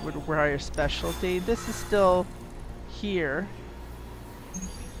one that would require specialty. This is still here.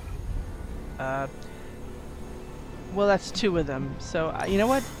 Well, that's 2 of them. So, you know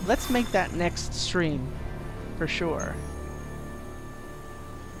what? Let's make that next stream. For sure.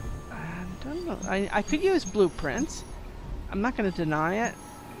 I don't know. I could use blueprints. I'm not going to deny it.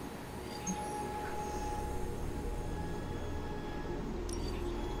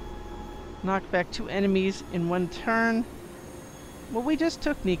 Knock back 2 enemies in 1 turn. Well, we just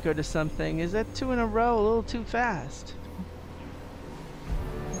took Nico to something. Is that 2 in a row a little too fast?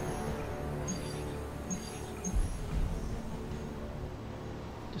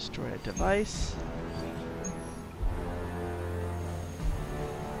 Destroy a device.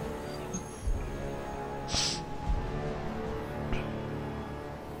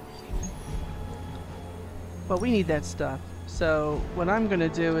 But we need that stuff. So what I'm gonna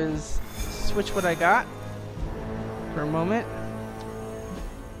do is switch what I got for a moment.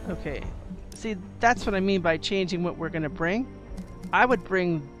 Okay, see, that's what I mean by changing what we're gonna bring. I would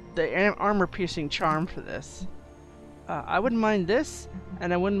bring the armor-piercing charm for this. I wouldn't mind this,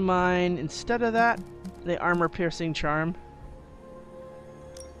 and I wouldn't mind, instead of that, the armor-piercing charm.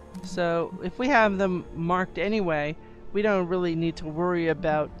 So if we have them marked anyway, we don't really need to worry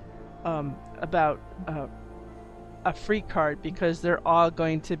about a free card, because they're all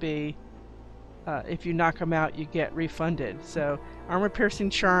going to be, if you knock them out, you get refunded. So armor-piercing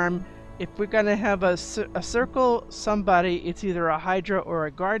charm. If we're going to have a circle somebody, it's either a Hydra or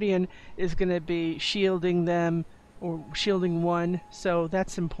a Guardian, is going to be shielding them or shielding one, so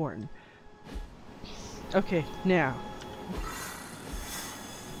that's important. Okay, now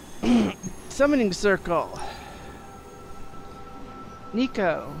summoning circle.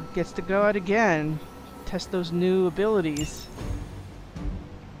 Nico gets to go out again, test those new abilities.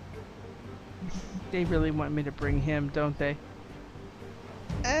 They really want me to bring him, don't they?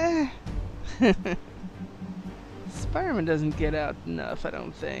 Spider-Man doesn't get out enough, I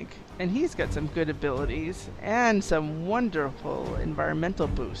don't think. And he's got some good abilities and some wonderful environmental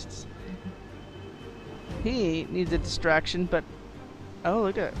boosts. He needs a distraction, but oh,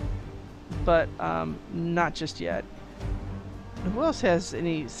 look at it. But not just yet. Who else has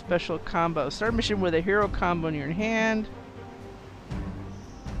any special combos? Start mission with a hero combo in your hand.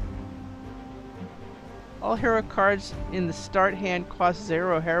 All hero cards in the start hand cost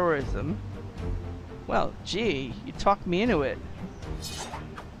 0 heroism. Well, gee, you talked me into it.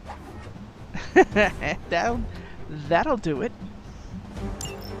 That'll do it.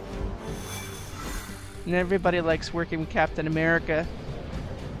 And everybody likes working with Captain America.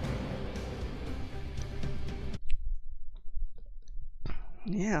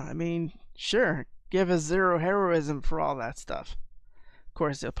 Yeah, I mean, sure, give us 0 heroism for all that stuff. Of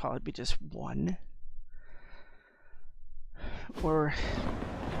course, it'll probably be just 1. Or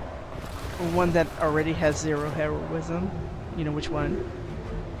one that already has 0 heroism. You know which one?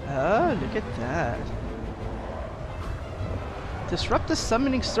 Oh, look at that. Disrupt the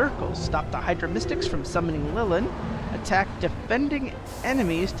summoning circle. Stop the Hydra Mystics from summoning Lilin. Attack defending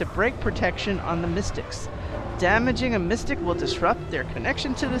enemies to break protection on the Mystics. Damaging a Mystic will disrupt their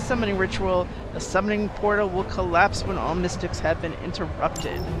connection to the summoning ritual. The summoning portal will collapse when all Mystics have been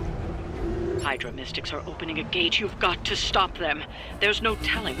interrupted. Hydra Mystics are opening a gate. You've got to stop them. There's no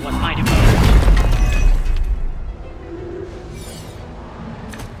telling what might emerge.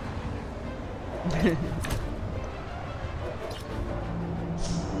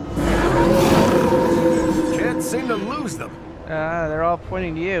 Can't seem to lose them. They're all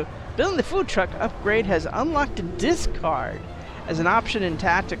pointing to you. Building the food truck upgrade has unlocked a discard. As an option in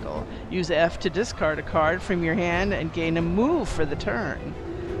tactical, use F to discard a card from your hand and gain a move for the turn.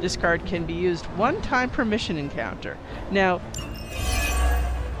 Discard can be used 1 time per mission encounter. Now,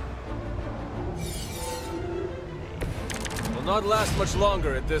 will not last much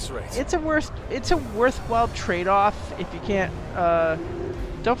longer at this rate. it's a worthwhile trade-off if you can't.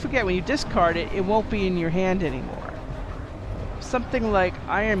 Don't forget, when you discard it, it won't be in your hand anymore. Something like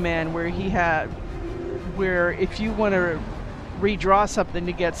Iron Man, where if you want to redraw something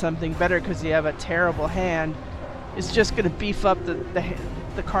to get something better because you have a terrible hand, it's just going to beef up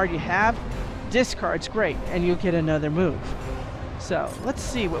the card you have. Discard's great, and you'll get another move. So let's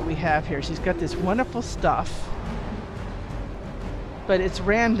see what we have here. She's got this wonderful stuff, but it's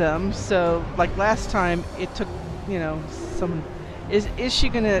random. So like last time, it took, you know, some. Is she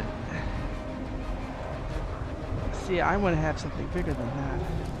gonna? See, I want to have something bigger than that.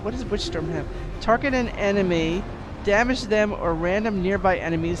 What does Witchstorm have? Target an enemy, damage them or random nearby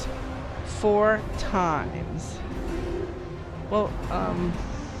enemies 4 times. Well,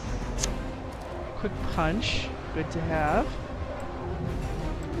 quick punch, good to have.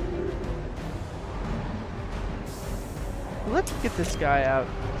 Let's get this guy out.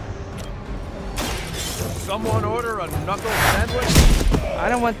 Someone order a knuckle sandwich? I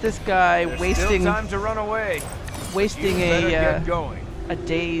don't want this guy There's wasting still time to run away. wasting You better get going. a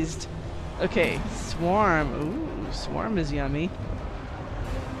dazed. Okay, swarm. Ooh, swarm is yummy.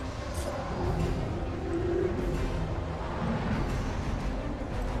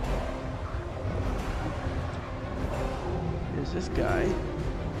 Here's this guy.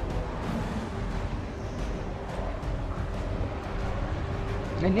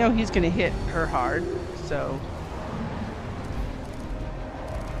 I know he's gonna hit her hard, so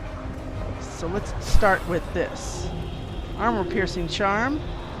let's start with this. Armor piercing charm.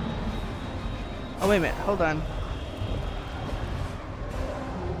 Oh wait a minute, hold on.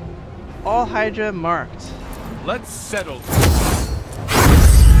 All Hydra marked. Let's settle.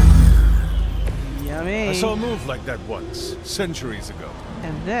 Yummy. I saw a move like that once, centuries ago.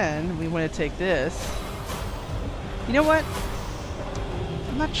 And then we want to take this. You know what?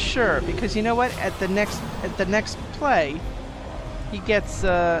 I'm not sure, because you know what? At the next play, he gets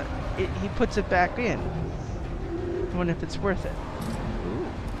he puts it back in. I wonder if it's worth it. Ooh.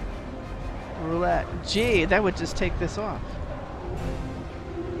 Roulette. Gee, that would just take this off.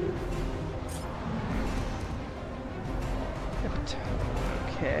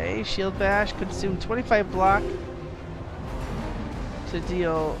 Okay, shield bash, consume 25 block to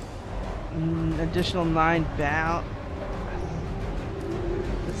deal additional 9 bound.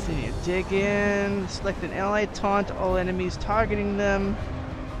 Let's see, dig in, select an ally, taunt all enemies targeting them.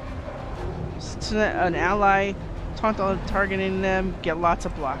 An ally, taunt all targeting them, get lots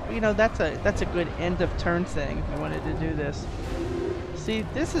of block. You know, that's a good end of turn thing if you wanted to do this. See,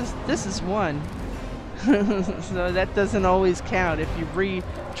 this is one. So that doesn't always count. If you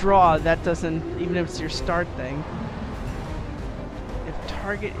redraw, that doesn't, even if it's your start thing. If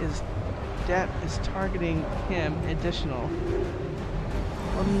target is targeting him, additional.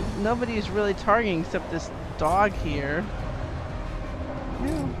 Well, nobody's really targeting except this dog here.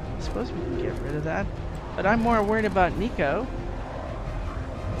 Yeah, I suppose we can get rid of that. But I'm more worried about Nico.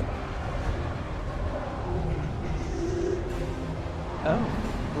 Oh,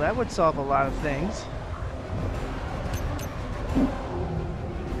 well, that would solve a lot of things.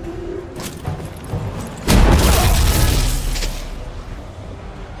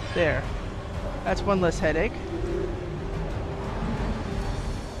 There. That's one less headache.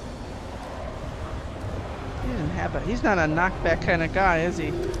 He's not a knockback kind of guy, is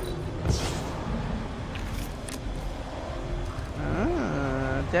he?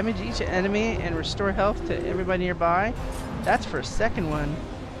 Damage each enemy and restore health to everybody nearby. That's for a second one.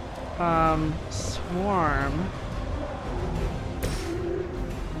 Swarm.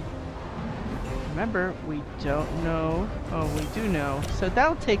 Remember, we don't know. Oh, we do know. So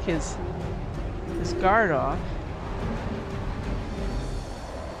that'll take his guard off.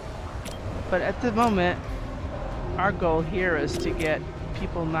 But at the moment, our goal here is to get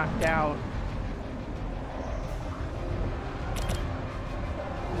people knocked out.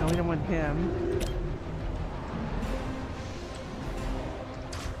 No, we don't want him.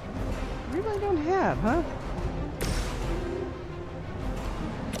 We really don't have, huh?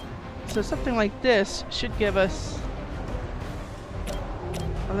 So something like this should give us...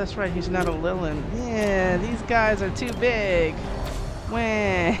 Oh, that's right, he's not a Lilin. Yeah, these guys are too big.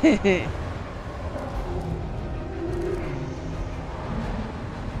 Wah.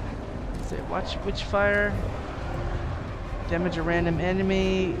 Watch which fire. Damage a random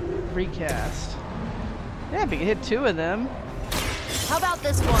enemy. Recast. Yeah, we can hit 2 of them. How about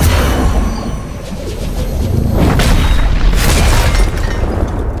this one?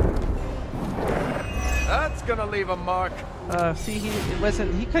 That's gonna leave a mark. See,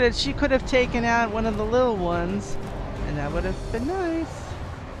 she could have taken out one of the little ones, and that would have been nice.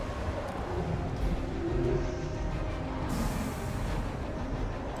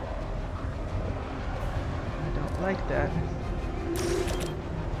 Like that.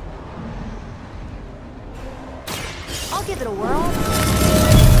 I'll give it a whirl.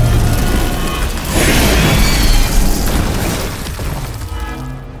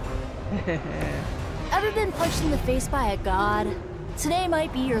 Ever been punched in the face by a god? Today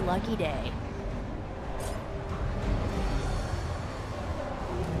might be your lucky day.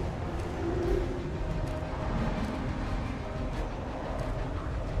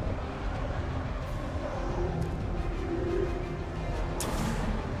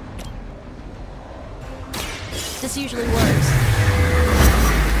 This usually works.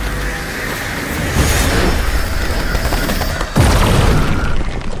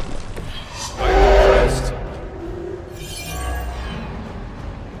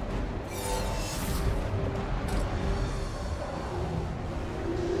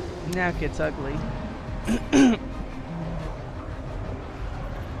 Now it gets ugly.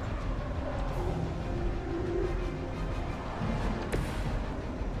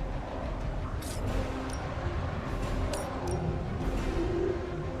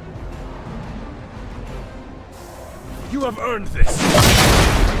 You have earned this!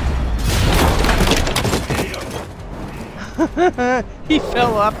 He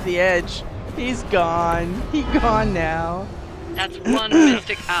fell off the edge. He's gone. He's gone now. That's one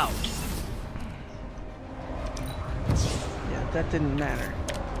mystic out. Yeah, that didn't matter.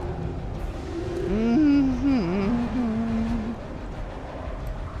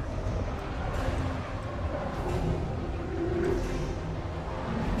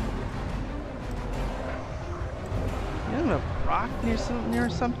 You have a rock near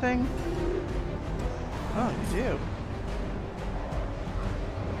something? Oh, you do.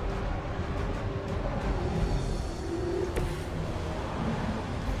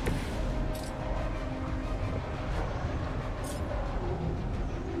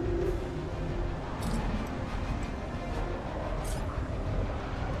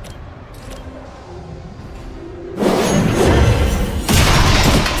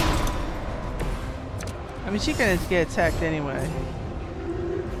 I mean, she's gonna get attacked anyway.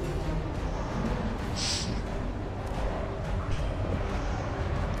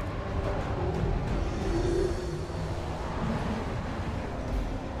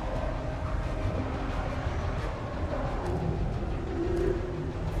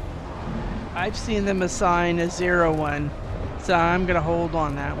 I've seen them assign a 0-1, so I'm gonna hold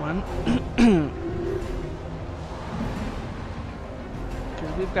on that one.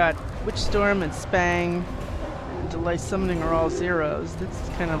 Because we've got Witch Storm and Spang. Delay Summoning are all 0s. That's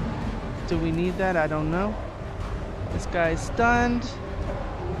kind of... Do we need that? I don't know. This guy's stunned.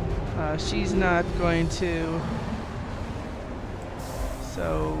 She's not going to...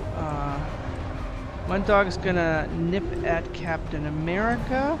 So, one dog's gonna nip at Captain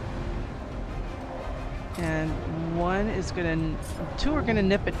America. And one is gonna... Two are gonna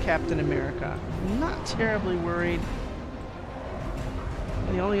nip at Captain America. I'm not terribly worried.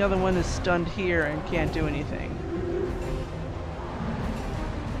 The only other one is stunned here and can't do anything.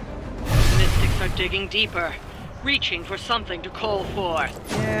 Mystics are digging deeper, reaching for something to call for.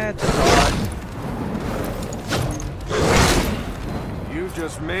 Yeah, it's a dog. You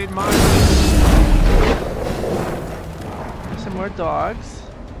just made my... Some more dogs.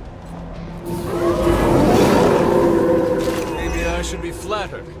 Maybe I should be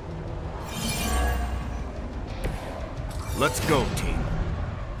flattered. Let's go, team.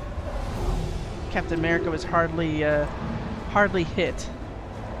 Captain America was hardly hit. Let's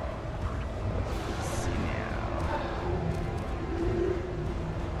see now.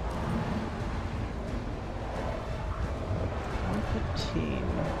 One for team.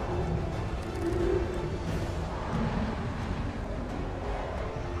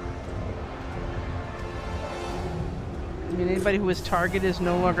 I mean, anybody who was targeted is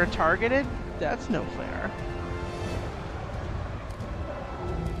no longer targeted? That's no fair.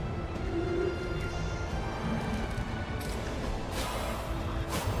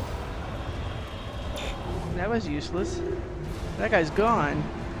 That was useless. That guy's gone.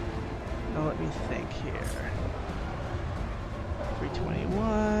 Now let me think here.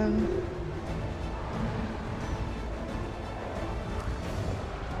 321.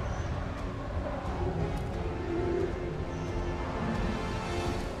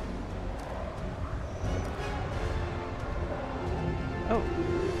 Oh,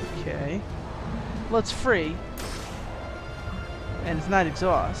 okay. Well, it's free. And it's not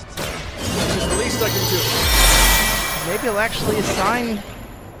exhaust, so... It's the least I can do. Maybe I'll actually assign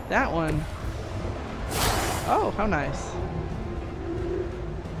that one. Oh, how nice.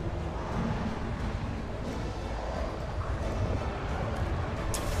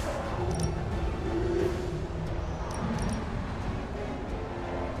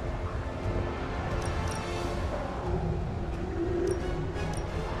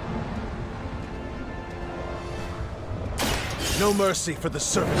 No mercy for the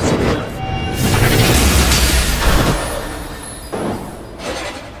servants of Earth.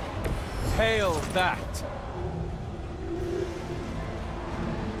 Hail that!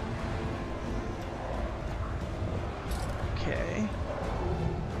 Okay.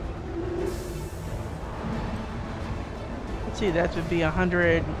 Let's see, that would be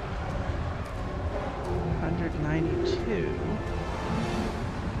 192.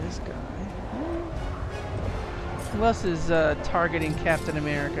 This guy. Who else is targeting Captain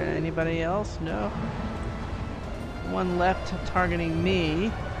America? Anybody else? No. One left targeting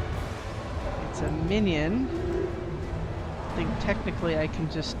me. It's a minion. I think technically I can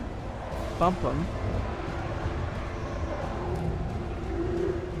just bump them.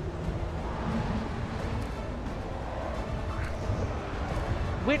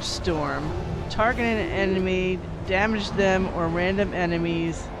 Witch Storm. Target an enemy, damage them or random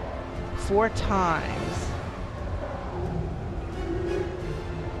enemies 4 times.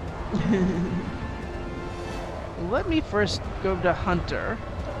 Let me first go to Hunter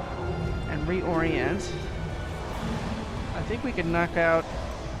and reorient. I think we can knock out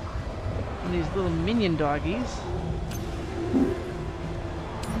one of these little minion doggies.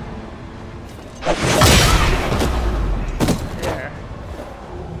 There.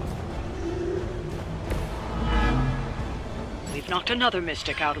 We've knocked another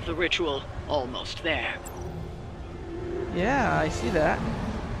mystic out of the ritual. Almost there. Yeah, I see that.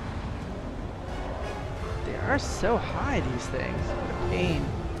 They are so high, these things. What a pain.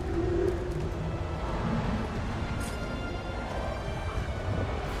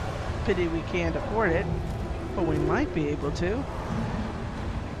 Pity we can't afford it, but we might be able to.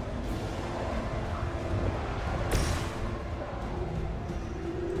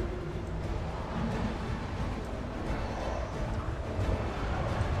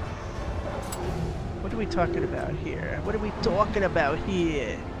 What are we talking about here? What are we talking about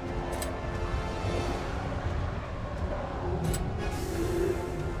here?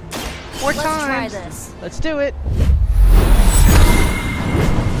 Four Let's times. try this. Let's do it.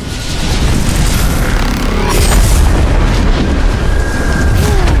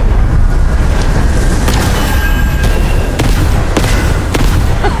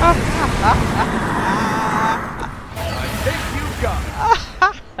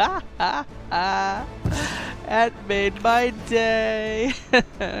 That made my day.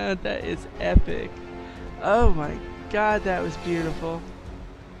 That is epic. Oh my god, that was beautiful.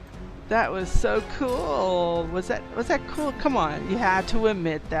 That was so cool. Was that cool? Come on, you had to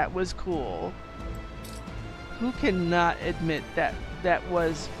admit that was cool. Who cannot admit that that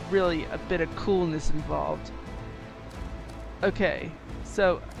was really a bit of coolness involved? Okay,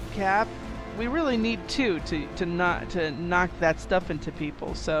 so Cap, we really need 2 to knock that stuff into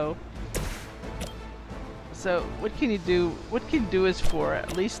people. So what can you do? What can you do is for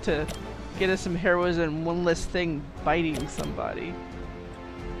at least to get us some heroism and one less thing biting somebody.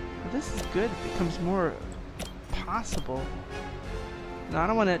 Well, this is good. It becomes more possible. No, I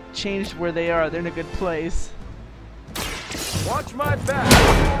don't want to change where they are. They're in a good place. Watch my back.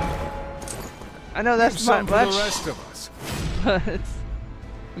 I know that's not much. For the rest of us. But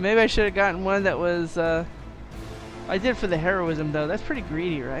maybe I should have gotten one that was. I did for the heroism though. That's pretty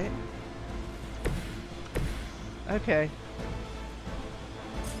greedy, right? Okay.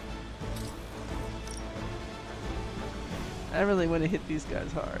 I really want to hit these guys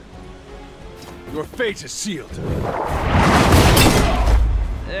hard. Your fate is sealed.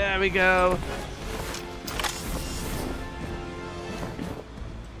 There we go.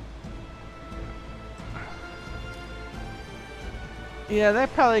 Yeah,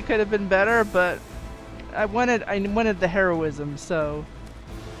 that probably could have been better, but I wanted the heroism, so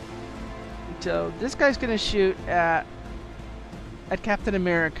this guy's gonna shoot at Captain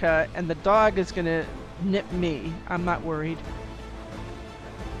America, and the dog is gonna nip me. I'm not worried.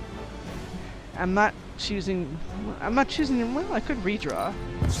 I'm not choosing. Well, I could redraw.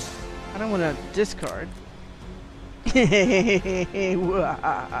 I don't want to discard.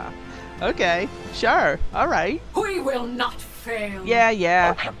 Okay, sure, all right. We will not fail. Yeah. You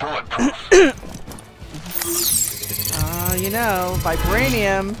know,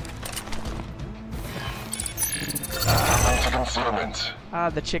 vibranium.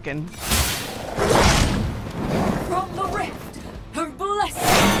 The chicken. From the rift, her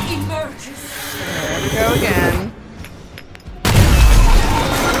blessing emerges. There we go again.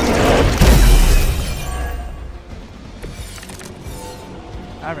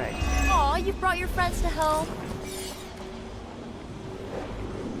 All right. Aw, you brought your friends to help.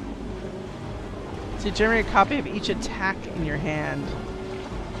 So generate a copy of each attack in your hand.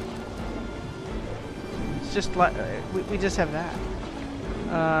 It's just like we just have that.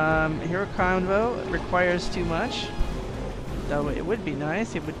 Hero combo requires too much. Though it would be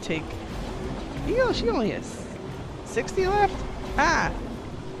nice. It would take. She only has 60 left. Ah.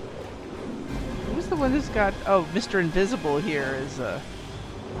 Who's the one who's got? Oh, Mr. Invisible here is. So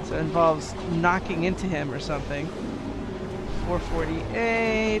it involves knocking into him or something.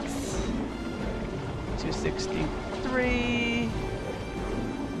 448. 263.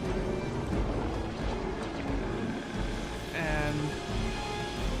 And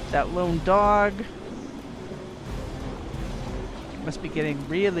that lone dog must be getting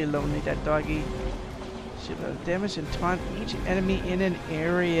really lonely, that doggy. Damage and taunt each enemy in an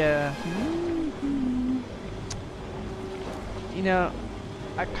area. You know,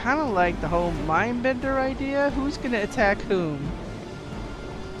 I kind of like the whole Mindbender idea. Who's going to attack whom?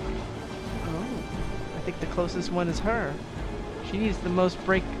 Oh, I think the closest one is her. She needs the most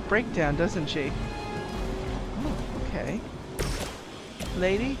breakdown, doesn't she? Oh, okay.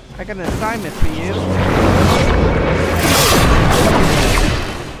 Lady, I got an assignment for you.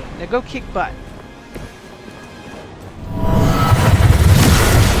 Now go kick butt.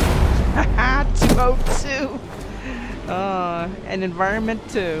 Haha, 202. And environment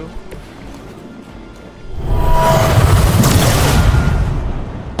 2.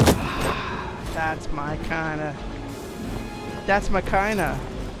 That's my kinda. That's my kinda.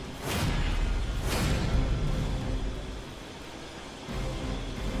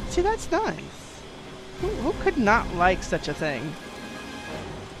 See, that's nice. Who could not like such a thing?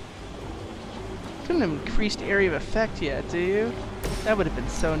 Couldn't have increased area of effect yet, do you? That would have been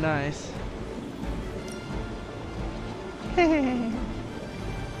so nice. Hey.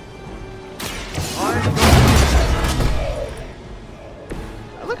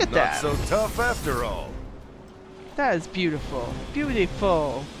 Look at that. Not so tough after all. That is beautiful.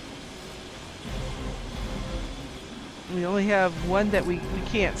 Beautiful. We only have one that we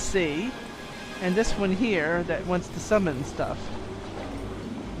can't see. And this one here that wants to summon stuff.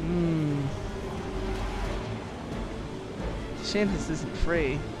 It's a shame this isn't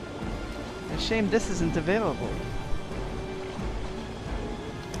free. It's a shame this isn't available.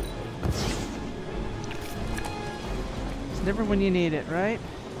 It's never when you need it, right?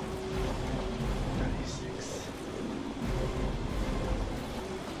 36.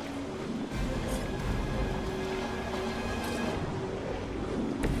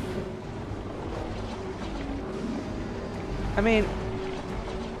 I mean,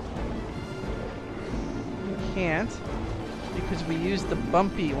 we can't because we used the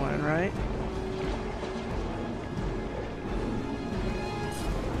bumpy one, right?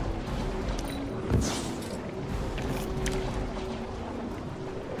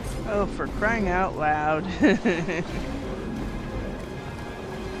 Oh, for crying out loud.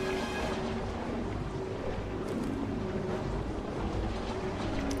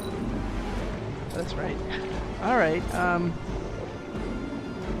 That's right. All right.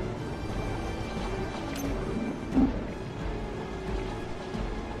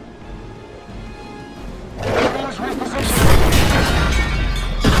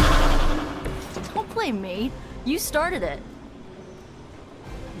 Don't blame me. You started it.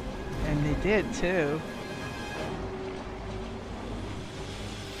 And they did too.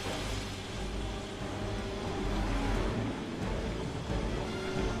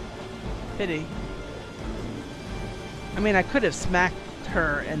 Pity. I mean, I could have smacked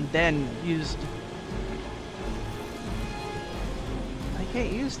her and then used... I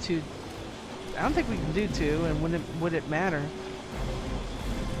can't use 2. I don't think we can do 2, and would it matter?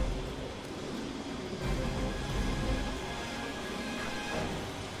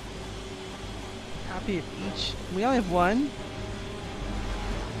 Copy of each. We only have 1.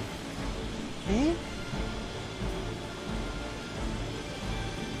 Eh?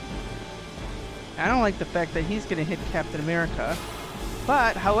 I don't like the fact that he's gonna hit Captain America.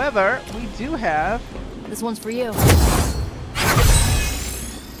 But, however, we do have... This one's for you.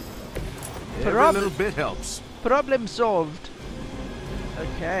 Every little bit helps. Problem solved.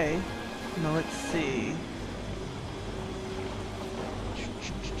 Okay. Now let's see.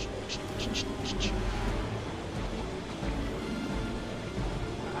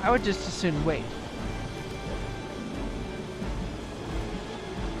 I would just as soon wait.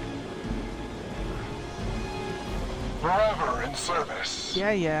 Forever in service. Yeah,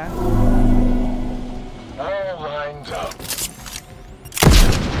 yeah. All lined up.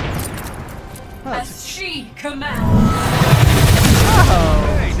 Oh, As she commands.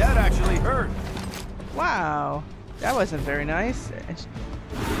 oh. Hey, that actually hurt. Wow. That wasn't very nice.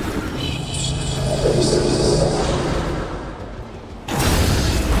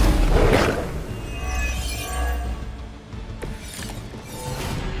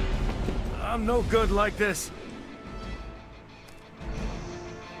 I'm no good like this.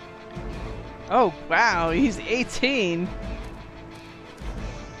 Oh, wow. He's 18.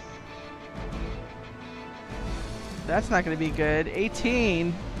 That's not going to be good.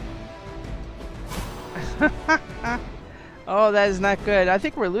 18. Oh, that is not good. I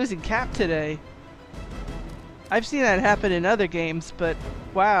think we're losing Cap today. I've seen that happen in other games, but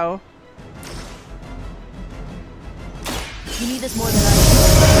wow. You need this more than I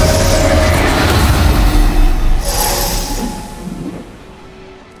do.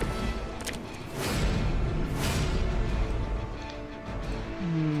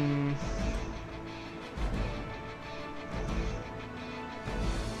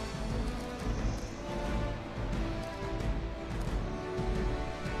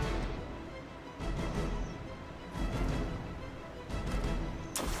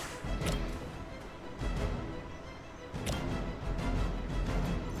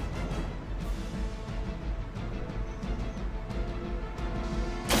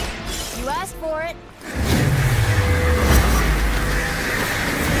 You asked for it.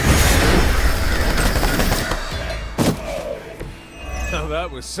 Now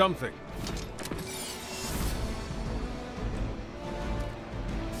that was something.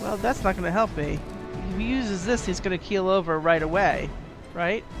 Well, that's not going to help me. If he uses this, he's going to keel over right away,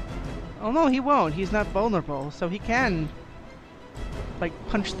 right? Oh no, he won't. He's not vulnerable, so he can, like,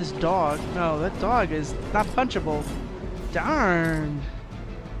 punch this dog. No, that dog is not punchable. Darn.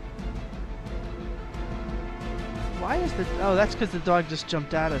 Why is the... Oh, that's because the dog just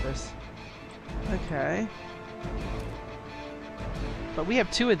jumped out of this. Okay. But we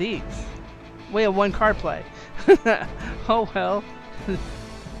have 2 of these. We have 1 card play. Oh well.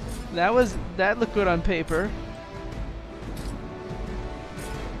 That looked good on paper.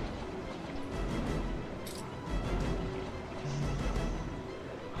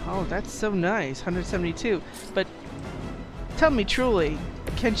 Oh, that's so nice. 172. But tell me truly,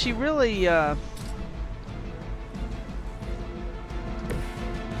 can she really I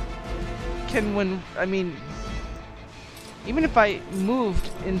mean, even if I moved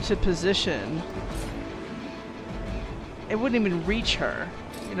into position, it wouldn't even reach her.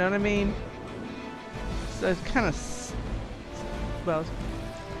 You know what I mean? So it's kind of, well,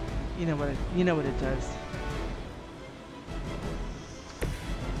 you know what it does.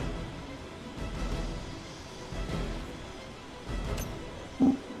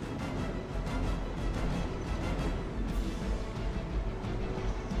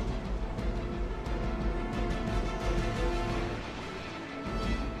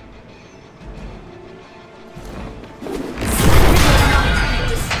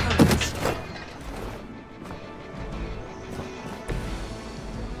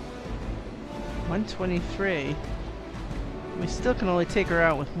 $123. We still can only take her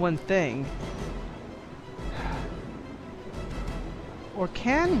out with 1 thing. Or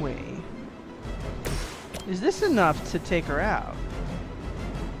can we? Is this enough to take her out?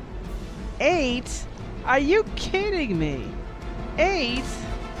 8? Are you kidding me? 8?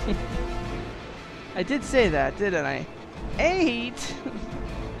 I did say that, didn't I? 8?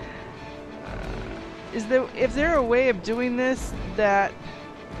 Is there a way of doing this that...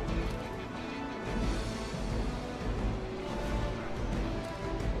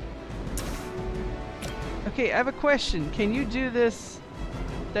 Okay, I have a question. Can you do this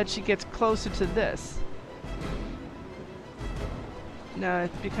that she gets closer to this? No,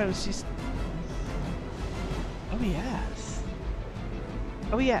 it's because she's... Oh, yes.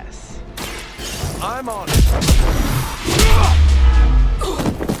 Oh, yes. I'm on it.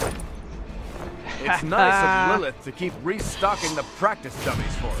 It's nice of Lilith to keep restocking the practice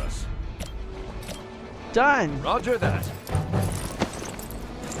dummies for us. Done. Roger that.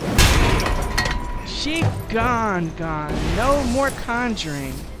 She gone. No more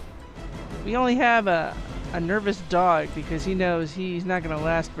conjuring. We only have a nervous dog because he knows he's not going to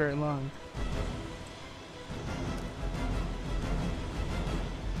last very long.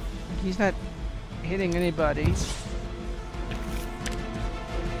 He's not hitting anybody.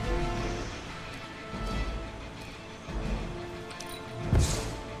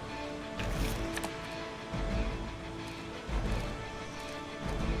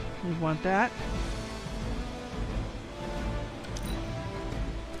 We want that.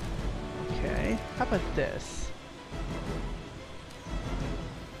 Okay, how about this?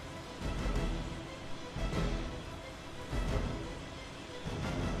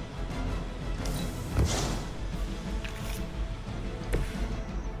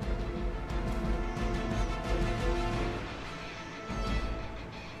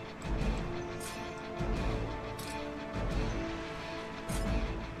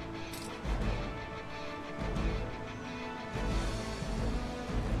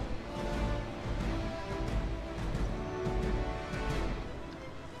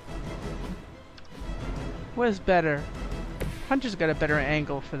 What is better? Hunter's got a better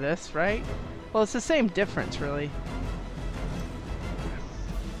angle for this, right? Well, it's the same difference, really.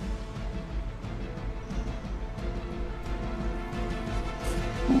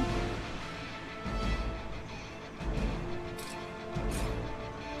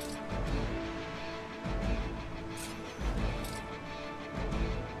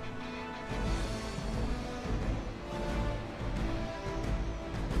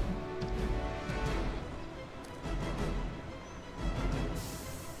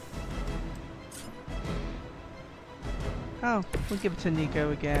 Oh, we'll give it to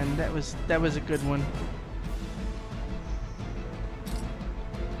Nico again. That was a good one.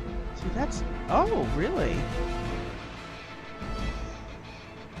 See, that's... Oh, really?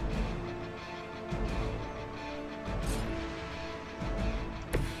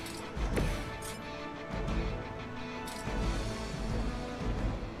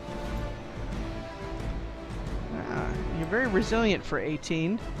 very resilient for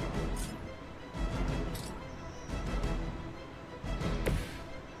 18.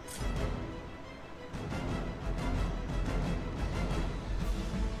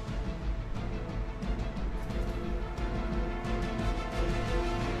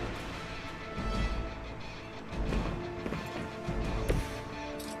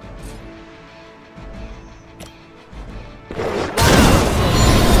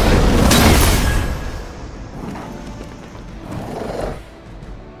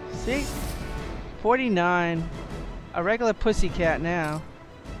 See? 49. A regular pussycat now.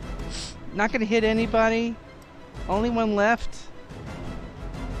 Not gonna hit anybody. Only one left.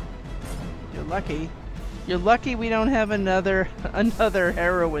 You're lucky. You're lucky we don't have another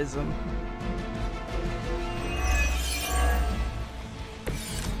heroism.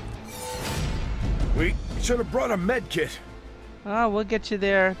 We should have brought a med kit. Oh, we'll get you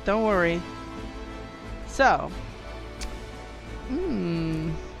there. Don't worry. So.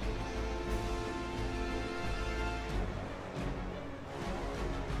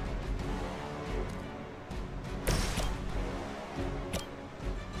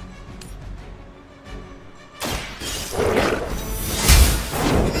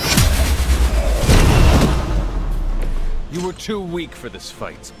 You were too weak for this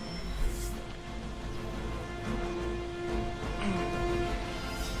fight.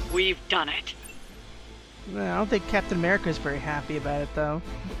 We've done it. I don't think Captain America is very happy about it, though.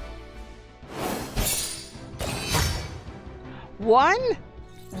 One?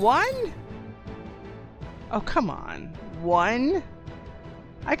 One? Oh, come on. One?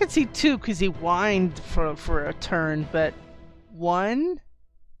 I could see two because he whined for a turn, but one?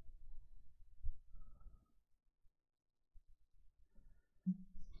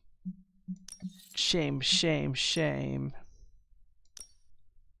 Shame, shame, shame.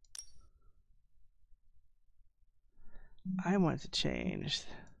 I want to change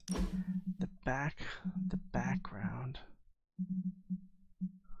the background.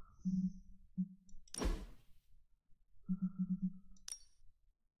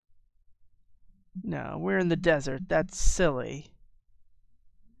 No, we're in the desert. That's silly.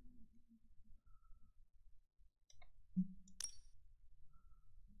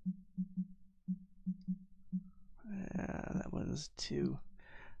 That one's too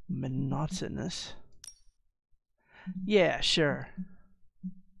monotonous. Yeah, sure.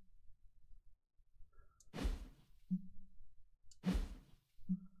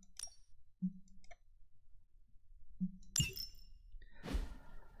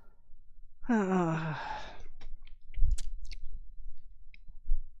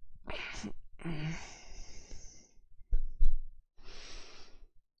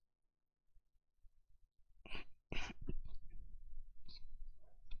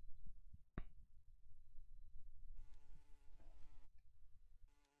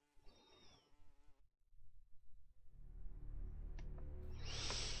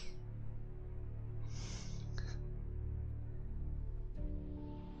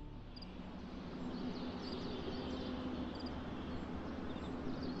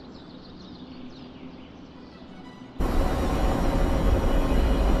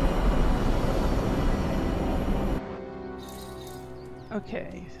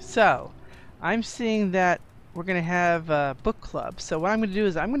 Okay, so I'm seeing that we're going to have a book club. So what I'm going to do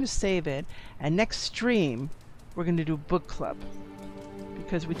is I'm going to save it, and next stream we're going to do book club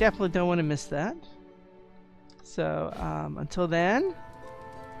because we definitely don't want to miss that. So until then,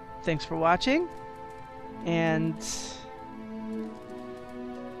 thanks for watching, and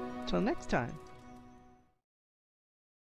until next time.